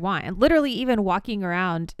find what I want. And literally even walking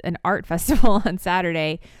around an art festival on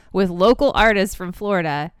Saturday with local artists from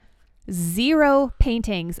Florida, 0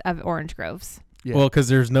 paintings of orange groves. Yeah. Well, because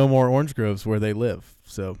there's no more orange groves where they live.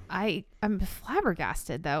 So I'm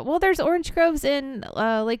flabbergasted though. Well, there's orange groves in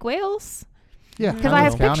Lake Wales. Yeah. Because I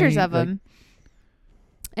have pictures of them.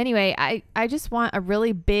 Anyway, I just want a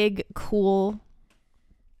really big, cool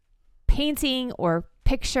painting or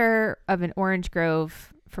picture of an orange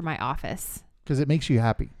grove for my office. Because it makes you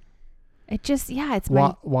happy. It just, it's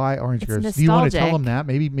why orange groves? Nostalgic. Do you want to tell them that?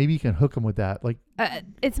 Maybe you can hook them with that. Like,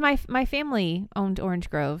 it's my family owned orange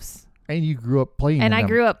groves. And you grew up playing and in I them.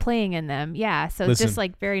 grew up playing in them. Yeah. So Listen, it's just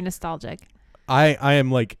like very nostalgic. I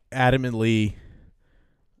am like adamantly,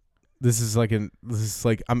 I'm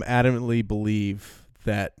adamantly believe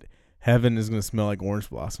that heaven is going to smell like orange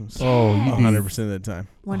blossoms. Oh, 100% of the time.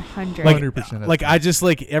 100. Like, 100%. Like I just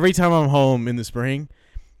like every time I'm home in the spring,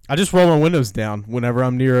 I just roll my windows down whenever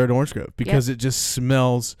I'm near an orange grove because it just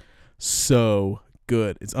smells so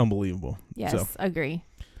good. It's unbelievable. Yes, agree.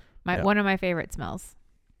 One of my favorite smells.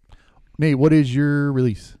 Nate, what is your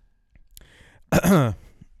release?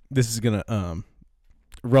 This is gonna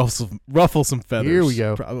ruffle some feathers. Here we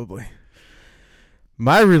go. Probably.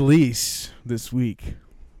 My release this week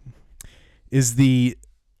is the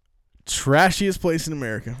trashiest place in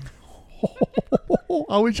America.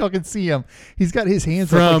 I wish y'all could see him. He's got his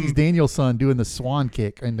hands up like he's Daniel's son doing the swan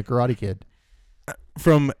kick in the Karate Kid.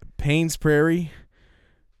 From Paynes Prairie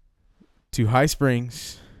to High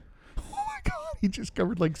Springs. Oh my God, he just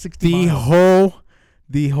covered like 60 miles.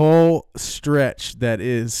 The whole stretch that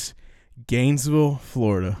is Gainesville,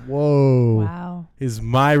 Florida. Whoa. Wow. Is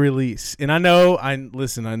my release. And I know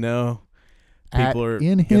people are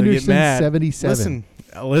in gonna Henderson, get mad. 77.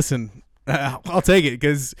 Listen, I'll take it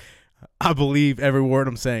because I believe every word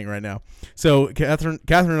I'm saying right now. So Catherine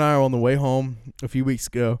and I are on the way home a few weeks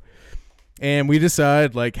ago, and we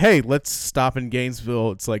decided like, hey, let's stop in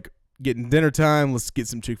Gainesville. It's like getting dinner time. Let's get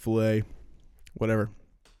some Chick-fil-A, whatever.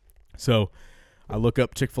 So I look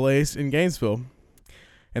up Chick-fil-A's in Gainesville,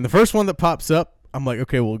 and the first one that pops up, I'm like,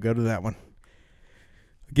 okay, we'll go to that one.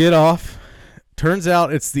 Get off. Turns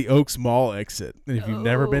out it's the Oaks Mall exit. And if you've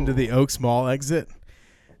never been to the Oaks Mall exit,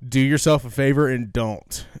 do yourself a favor and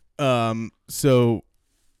don't. So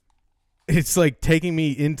it's like taking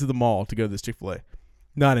me into the mall to go to this Chick-fil-A.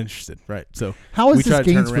 Not interested, right? So how is this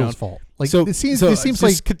Gainesville's fault? Like, so it seems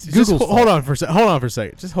like Google's fault. Hold on for a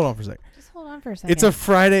second. Just hold on for a second. Just hold on for a second. It's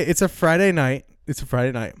a Friday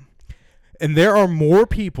night. And there are more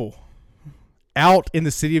people out in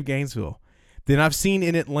the city of Gainesville than I've seen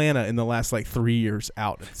in Atlanta in the last like 3 years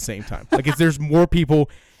out at the same time. Like there's more people.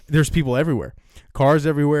 There's people everywhere. Cars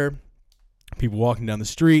everywhere. People walking down the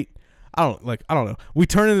street. I don't know. We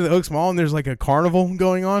turn into the Oaks Mall and there's like a carnival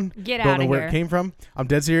going on. Get out of here. Don't know where it came from. I'm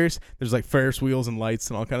dead serious. There's like Ferris wheels and lights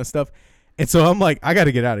and all kind of stuff. And so I'm like, I got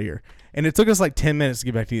to get out of here. And it took us like 10 minutes to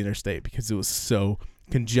get back to the interstate because it was so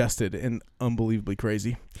congested and unbelievably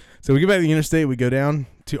crazy. So we get back to the interstate. We go down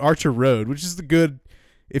to Archer Road, which is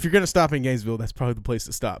if you're going to stop in Gainesville, that's probably the place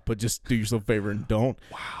to stop. But just do yourself a favor and don't.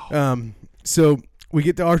 Wow. So we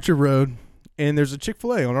get to Archer Road, and there's a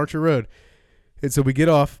Chick-fil-A on Archer Road. And so we get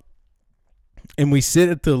off, and we sit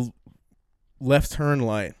at the left turn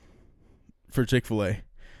light for Chick-fil-A.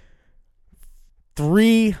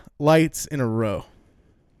 3 lights in a row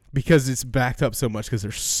because it's backed up so much because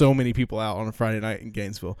there's so many people out on a Friday night in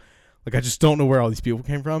Gainesville. Like, I just don't know where all these people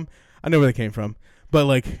came from. I know where they came from. But,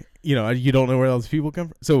 like, you know, you don't know where all these people come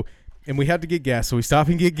from. So, and we have to get gas. So we stop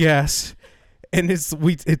and get gas. And we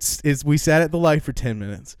sat at the light for 10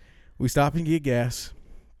 minutes. We stop and get gas.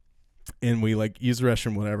 And we, like, use the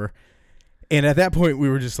restroom, whatever. And at that point, we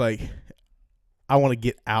were just like, I want to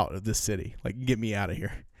get out of this city. Like, get me out of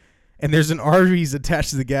here. And there's an Arby's attached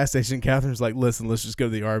to the gas station. Catherine's like, listen, let's just go to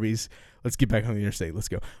the Arby's. Let's get back on the interstate. Let's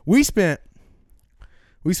go. We spent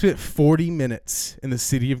 40 minutes in the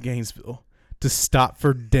city of Gainesville to stop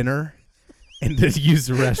for dinner and to use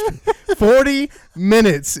the restroom. 40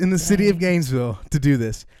 minutes in the city of Gainesville to do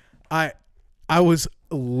this. I was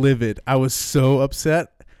livid. I was so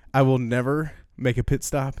upset. I will never make a pit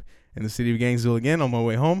stop in the city of Gainesville again on my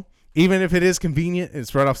way home. Even if it is convenient,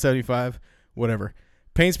 it's right off 75, whatever.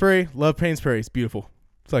 Paynes Prairie, love Paynes Prairie. It's beautiful.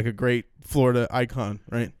 It's like a great Florida icon,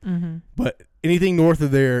 right? Mm-hmm. But anything north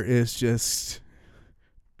of there is just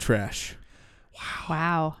trash.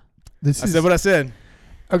 Wow. I said what I said.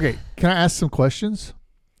 Okay, can I ask some questions?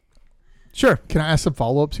 Sure. Can I ask some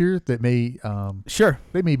follow-ups here that may sure.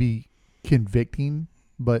 They may be convicting,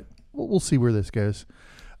 but we'll see where this goes.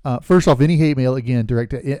 First off, any hate mail again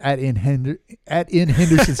directed at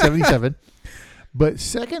Henderson77. But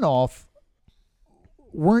second off,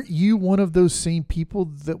 weren't you one of those same people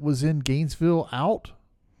that was in Gainesville out?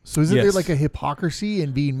 So isn't there like a hypocrisy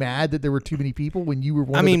in being mad that there were too many people when you were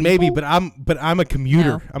one? I mean, maybe, but I'm a commuter.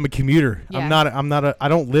 No. I'm a commuter. Yeah. I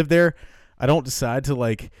don't live there. I don't decide to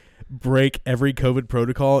like break every COVID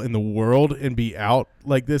protocol in the world and be out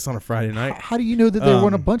like this on a Friday night. How do you know that there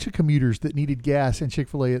weren't a bunch of commuters that needed gas and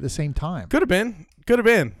Chick-fil-A at the same time? Could have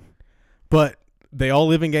been, but they all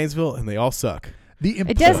live in Gainesville and they all suck.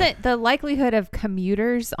 The likelihood of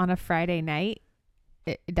commuters on a Friday night,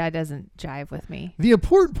 that doesn't jive with me. The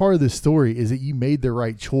important part of this story is that you made the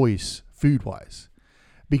right choice food-wise.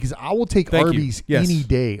 Because I will take Arby's any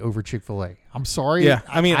day over Chick-fil-A. I'm sorry. Yeah,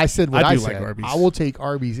 I mean, I said what I said. Like Arby's. I will take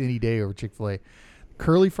Arby's any day over Chick-fil-A.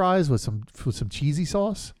 Curly fries with some cheesy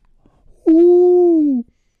sauce. Ooh.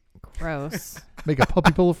 Gross. Make a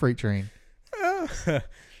puppy pull a freight train.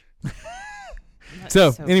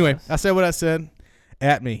 So anyway, gross. I said what I said.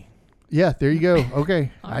 At me. Yeah, there you go. Okay.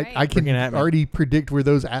 Right. I can already predict where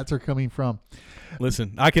those ats are coming from.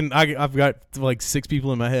 Listen, I've got like 6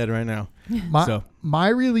 people in my head right now. My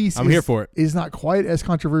release here for it. Is not quite as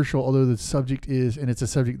controversial, although the subject is, and it's a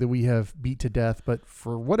subject that we have beat to death, but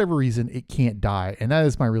for whatever reason, it can't die. And that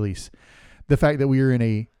is my release. The fact that we are in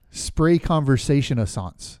a spray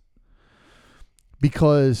conversation-assance.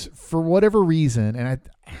 Because for whatever reason, and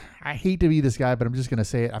I hate to be this guy, but I'm just going to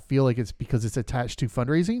say it. I feel like it's because it's attached to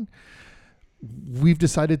fundraising. We've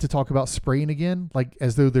decided to talk about spraying again, like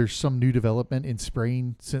as though there's some new development in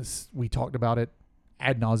spraying since we talked about it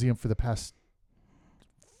ad nauseum for the past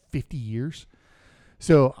 50 years.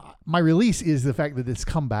 So my release is the fact that it's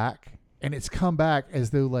come back, and it's come back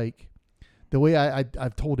as though like the way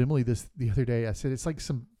I've told Emily this the other day. I said it's like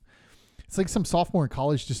some sophomore in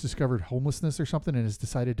college just discovered homelessness or something and has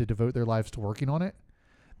decided to devote their lives to working on it.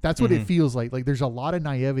 That's what it feels like. Like there's a lot of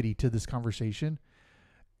naivety to this conversation.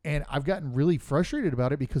 And I've gotten really frustrated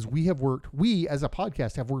about it because we as a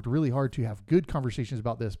podcast have worked really hard to have good conversations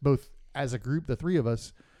about this, both as a group, the 3 of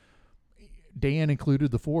us, Dan included,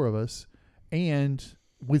 the 4 of us, and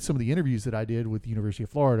with some of the interviews that I did with the University of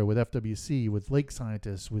Florida, with FWC, with lake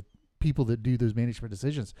scientists, with people that do those management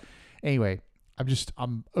decisions. Anyway,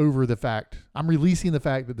 I'm over the fact. I'm releasing the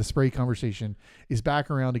fact that the spray conversation is back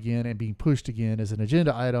around again and being pushed again as an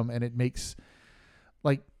agenda item, and it makes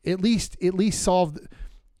like at least solve.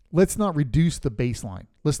 Let's not reduce the baseline.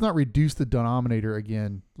 Let's not reduce the denominator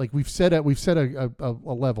again. Like we've set a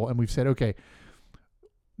level, and we've said, okay,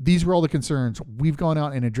 these were all the concerns. We've gone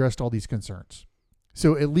out and addressed all these concerns.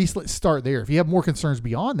 So at least let's start there. If you have more concerns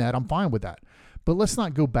beyond that, I'm fine with that. But let's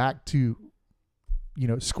not go back to,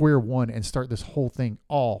 square one and start this whole thing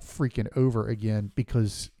all freaking over again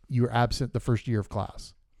because you were absent the first year of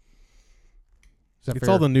class. It's fair?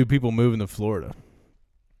 All the new people moving to Florida.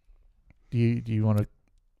 Do you want to?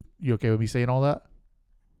 You okay with me saying all that?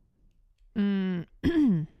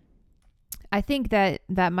 I think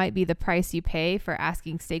that might be the price you pay for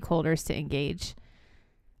asking stakeholders to engage.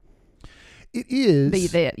 It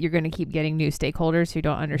is. You're going to keep getting new stakeholders who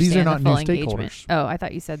don't understand These are not the full new engagement. Stakeholders. Oh, I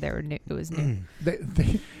thought you said they were new. It was new.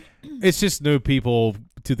 It's just new people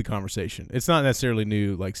to the conversation. It's not necessarily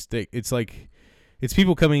new. It's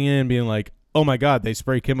people coming in and being like, "Oh my God, they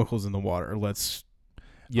spray chemicals in the water. Let's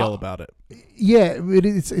yell about it." Yeah,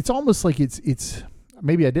 it's almost like it's.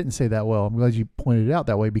 Maybe I didn't say that well. I'm glad you pointed it out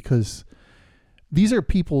that way because these are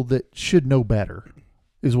people that should know better,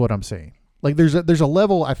 is what I'm saying. Like there's a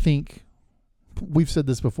level. I think we've said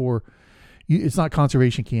this before. It's not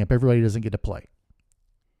conservation camp. Everybody doesn't get to play.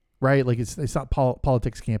 Right? Like it's not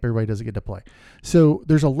politics camp. Everybody doesn't get to play. So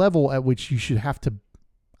there's a level at which you should have to,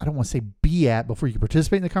 I don't want to say be at before you can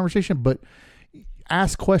participate in the conversation, but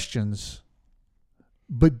ask questions,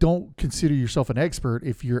 but don't consider yourself an expert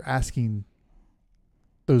if you're asking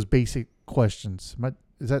those basic questions. I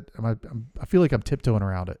feel like I'm tiptoeing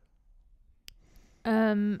around it.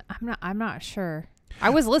 I'm not sure. I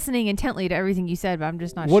was listening intently to everything you said, but I'm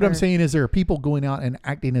just not sure. What I'm saying is there are people going out and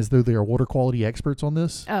acting as though they are water quality experts on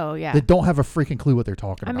this. Oh, yeah. That don't have a freaking clue what they're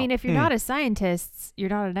talking about. I mean, if you're not a scientist, you're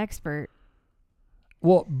not an expert.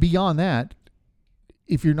 Well, beyond that,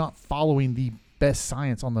 if you're not following the best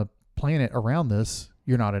science on the planet around this,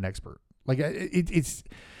 you're not an expert. Like it's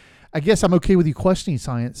I guess I'm okay with you questioning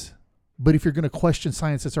science, but if you're going to question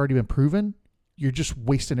science that's already been proven, you're just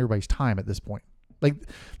wasting everybody's time at this point. Like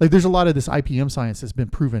there's a lot of this IPM science that's been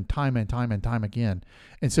proven time and time and time again.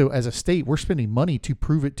 And so as a state, we're spending money to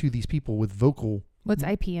prove it to these people with vocal. What's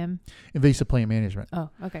IPM? Invasive plant management.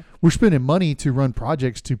 Oh, okay. We're spending money to run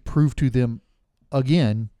projects to prove to them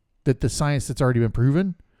again that the science that's already been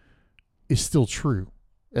proven is still true.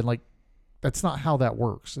 And like, that's not how that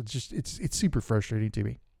works. It's just, it's super frustrating to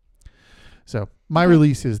me. So my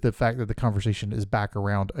release is the fact that the conversation is back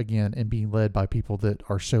around again and being led by people that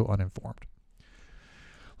are so uninformed.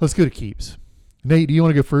 Let's go to keeps. Nate, do you want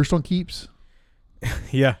to go first on keeps?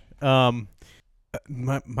 Yeah. My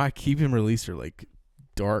keep and release are like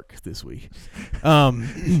dark this week.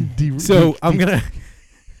 So I'm gonna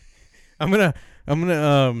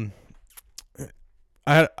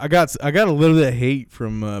I got a little bit of hate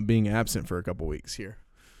from being absent for a couple weeks here.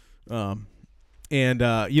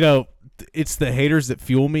 It's the haters that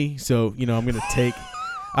fuel me. So,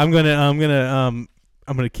 I'm going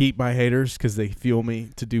to keep my haters because they fuel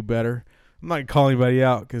me to do better. I'm not calling anybody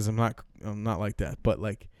out because I'm not like that. But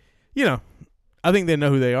like, I think they know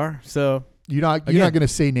who they are. So you're not going to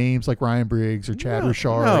say names like Ryan Briggs or Chad Richard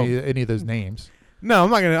or any of those names. No,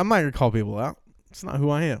 I'm not going to call people out. It's not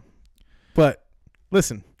who I am. But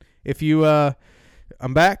listen, if you,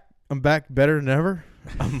 I'm back better than ever.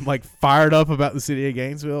 I'm like fired up about the city of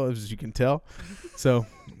Gainesville, as you can tell. So,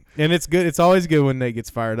 and it's good. It's always good when Nate gets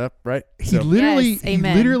fired up, right? He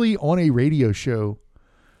literally on a radio show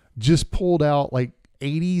just pulled out like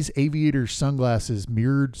 80s aviator sunglasses,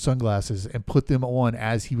 mirrored sunglasses, and put them on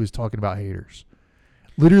as he was talking about haters.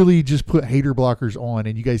 Literally just put hater blockers on,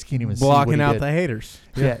 and you guys can't even see what he out did. The haters.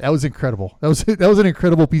 Yeah, that was incredible. That was an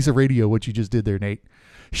incredible piece of radio what you just did there, Nate.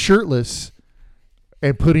 Shirtless.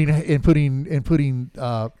 And putting Clarence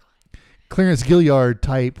Gilliard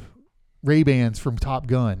type Ray-Bans from Top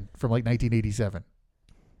Gun from like 1987.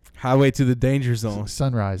 Highway to the Danger Zone.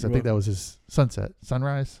 Sunrise. I think that was his sunset.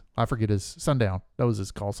 Sunrise? I forget his sundown. That was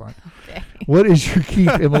his call sign. Okay. What is your keep,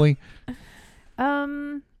 Emily? I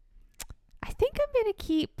think I'm going to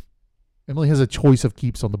keep. Emily has a choice of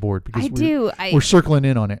keeps on the board because we're circling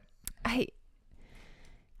in on it. I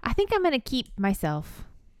think I'm going to keep myself.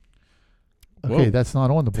 Okay, Whoa. That's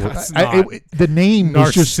not on the board. The name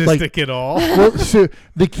was just like at all. Well, so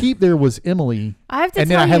the keep there was Emily. I have to and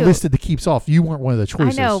tell then I had you, listed the keeps off. You weren't one of the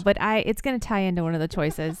choices. I know, but it's going to tie into one of the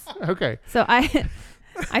choices. Okay. So I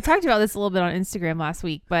talked about this a little bit on Instagram last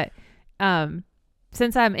week, but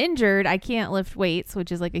since I'm injured, I can't lift weights,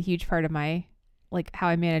 which is like a huge part of my like how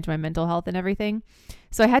I manage my mental health and everything.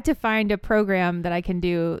 So I had to find a program that I can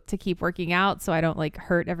do to keep working out so I don't like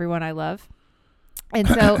hurt everyone I love. And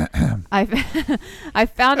so I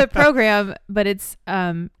found a program, but it's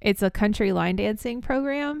a country line dancing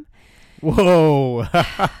program. Whoa.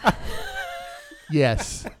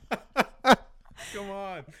 Yes. Come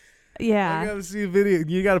on. Yeah. I got to see a video.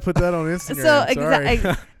 You got to put that on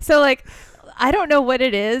Instagram. So like I don't know what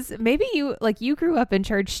it is. Maybe you grew up in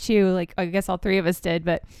church too. Like I guess all three of us did,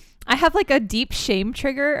 but I have like a deep shame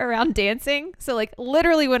trigger around dancing. So like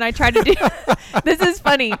literally when I try to do, this is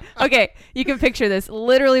funny. Okay. You can picture this.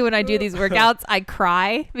 Literally when I do these workouts, I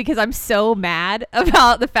cry because I'm so mad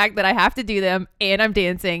about the fact that I have to do them and I'm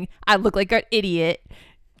dancing. I look like an idiot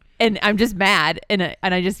and I'm just mad and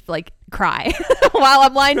I just like cry while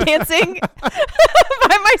I'm line dancing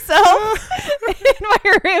by myself in my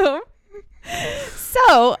room.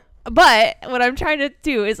 So, but what I'm trying to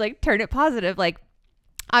do is like turn it positive. Like,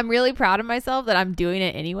 I'm really proud of myself that I'm doing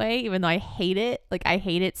it anyway, even though I hate it. Like I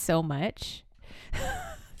hate it so much.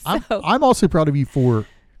 I'm also proud of you for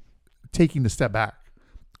taking the step back.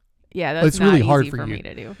 Yeah, that's really not hard easy for me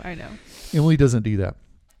to do. I know. Emily doesn't do that.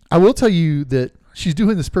 I will tell you that she's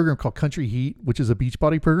doing this program called Country Heat, which is a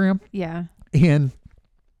Beachbody program. Yeah. And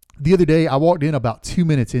the other day I walked in about 2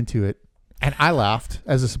 minutes into it and I laughed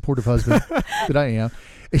as a supportive husband that I am.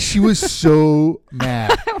 And she was so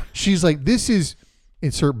mad. She's like, this is...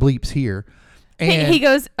 insert bleeps here. And he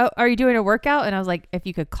goes, "Oh, are you doing a workout?" And I was like, "If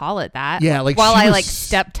you could call it that." Yeah, like while I like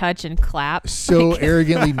step, touch, and clap. So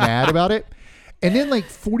arrogantly mad about it. And then like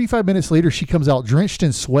 45 minutes later, she comes out drenched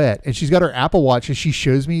in sweat, and she's got her Apple Watch, and she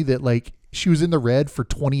shows me that like she was in the red for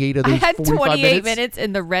 28 of those. I had 28 minutes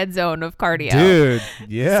in the red zone of cardio, dude.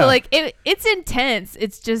 Yeah. So like it's intense.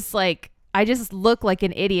 It's just like I just look like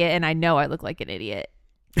an idiot, and I know I look like an idiot.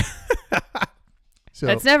 So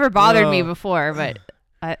that's never bothered me before, but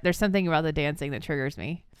there's something about the dancing that triggers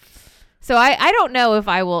me. So I don't know if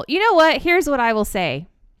I will. You know what? Here's what I will say.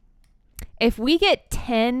 If we get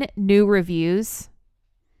 10 new reviews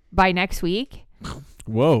by next week,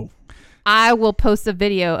 whoa, I will post a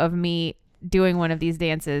video of me doing one of these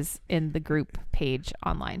dances in the group page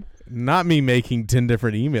online. Not me making 10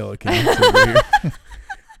 different email accounts over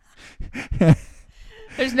here.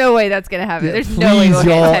 There's no way that's gonna happen. Yeah, there's no way we'll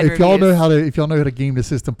get 10 if y'all know how to game the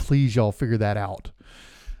system, please y'all figure that out.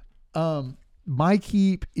 But my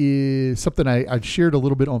keep is something I shared a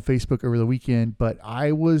little bit on Facebook over the weekend, but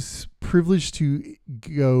I was privileged to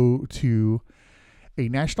go to a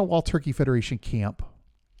National Wild Turkey Federation camp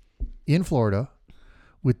in Florida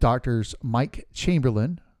with Doctors Mike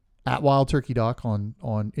Chamberlain at Wild Turkey Doc on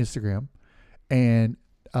Instagram and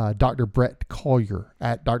Dr. Brett Collier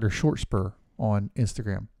at Dr. Shortspur on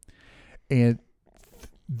Instagram. And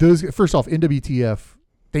those, first off, NWTF,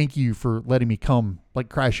 thank you for letting me come like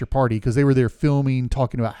crash your party, because they were there filming,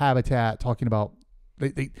 talking about habitat, talking about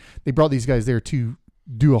they brought these guys there to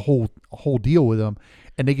do a whole deal with them,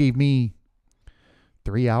 and they gave me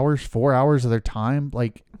 3 hours, 4 hours of their time.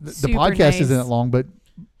 Like the podcast nice. Isn't that long, but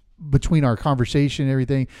between our conversation and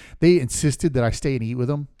everything, they insisted that I stay and eat with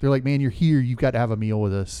them. They're like, man, you're here, you've got to have a meal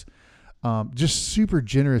with us. Just super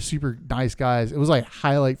generous, super nice guys. It was like a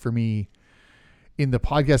highlight for me in the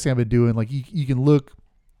podcasting I've been doing. Like you can look,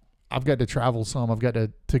 I've got to travel some, I've got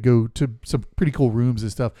to go to some pretty cool rooms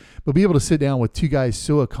and stuff, but be able to sit down with two guys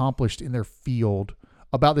so accomplished in their field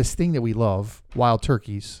about this thing that we love, wild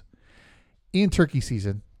turkeys, in turkey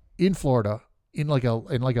season, in Florida, in like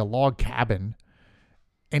a log cabin,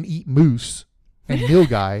 and eat moose and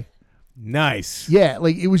nilgai. Nice. Yeah,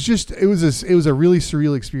 like it was a really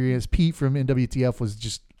surreal experience. Pete from NWTF was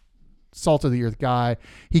just salt of the earth guy.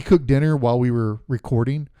 He cooked dinner while we were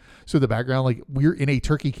recording. So the background, like we're in a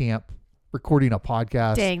turkey camp recording a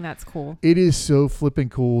podcast. Dang, that's cool. It is so flipping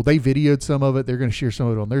cool. They videoed some of it. They're going to share some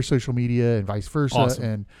of it on their social media and vice versa. Awesome.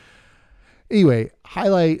 And anyway,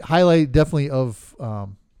 highlight definitely of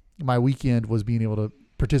my weekend was being able to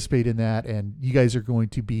participate in that. And you guys are going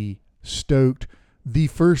to be stoked. The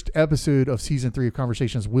first episode of season 3 of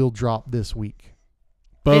Conversations will drop this week.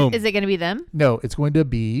 Boom. Is it going to be them? No, it's going to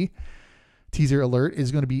be, teaser alert,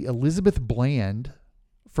 is going to be Elizabeth Bland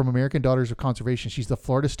from American Daughters of Conservation. She's the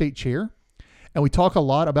Florida State Chair. And we talk a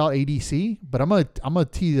lot about ADC, but I'm gonna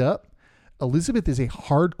tee it up. Elizabeth is a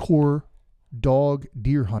hardcore dog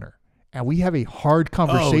deer hunter. And we have a hard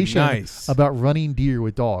conversation about running deer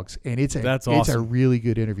with dogs. And it's a really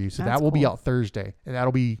good interview. So that will be out Thursday. And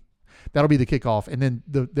that'll be the kickoff. And then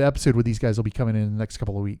the episode with these guys will be coming in the next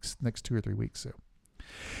couple of weeks, next 2 or 3 weeks. So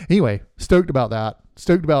anyway, stoked about that.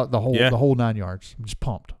 Stoked about the whole 9 yards. I'm just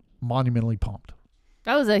pumped, monumentally pumped.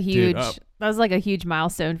 That was that was like a huge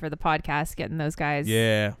milestone for the podcast, getting those guys.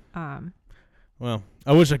 Yeah. Well,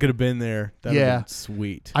 I wish I could have been there. That would have been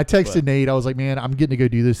sweet. I texted Nate. I was like, man, I'm getting to go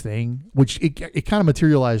do this thing, which it kind of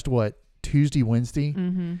materialized Tuesday, Wednesday.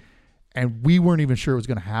 Mm-hmm. And we weren't even sure it was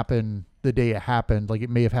going to happen the day it happened. Like it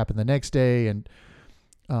may have happened the next day. And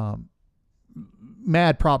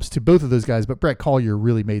mad props to both of those guys, but Brett Collier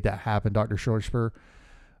really made that happen, Dr. Shortspur.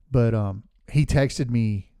 But he texted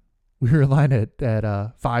me. We were in line at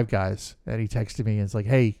Five Guys, and he texted me and it's like,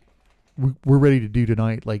 hey, we're ready to do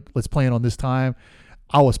tonight. Like, let's plan on this time.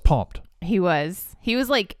 I was pumped. He was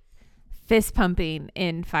like fist pumping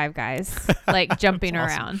in Five Guys, like jumping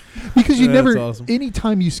around. Because you never,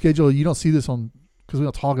 anytime you schedule, you don't see this because we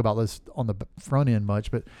don't talk about this on the front end much,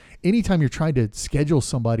 but anytime you're trying to schedule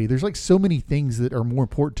somebody, there's like so many things that are more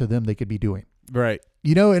important to them they could be doing. Right.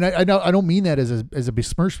 You know, and I don't mean that as a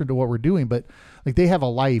besmirchment to what we're doing, but like they have a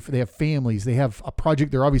life, they have families, they have a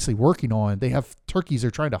project they're obviously working on, they have turkeys they're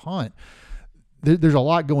trying to hunt. There's a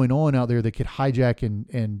lot going on out there that could hijack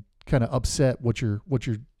and kind of upset what you're.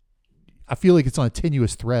 I feel like it's on a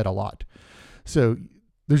tenuous thread a lot. So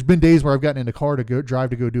there's been days where I've gotten in the car to go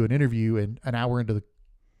do an interview, and an hour into the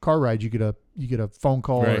car ride, you get a phone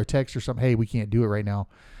call or a text or something. Hey, we can't do it right now.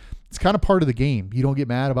 It's kind of part of the game. You don't get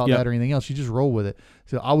mad about that or anything else. You just roll with it.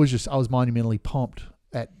 So I was monumentally pumped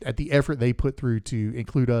at the effort they put through to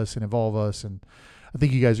include us and involve us. And I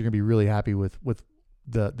think you guys are going to be really happy with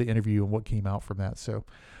the interview and what came out from that. So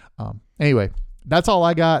anyway, that's all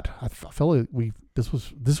I got. I felt like this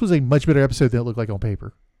was a much better episode than it looked like on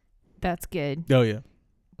paper. That's good. Oh yeah.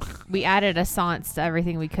 We added a science to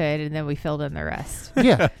everything we could, and then we filled in the rest.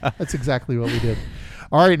 Yeah, that's exactly what we did.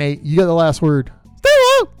 All right, Nate, you got the last word.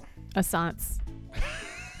 A science.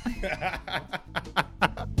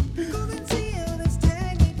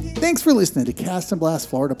 Thanks for listening to Cast and Blast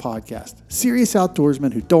Florida Podcast, serious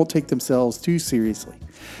outdoorsmen who don't take themselves too seriously.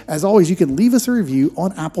 As always, you can leave us a review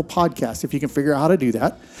on Apple Podcasts if you can figure out how to do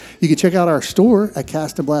that. You can check out our store at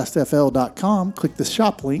castandblastfl.com, click the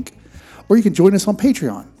shop link, or you can join us on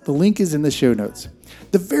Patreon. The link is in the show notes.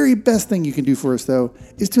 The very best thing you can do for us, though,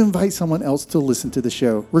 is to invite someone else to listen to the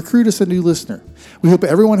show. Recruit us a new listener. We hope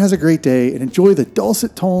everyone has a great day and enjoy the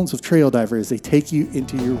dulcet tones of Trail Diver as they take you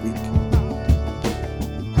into your week.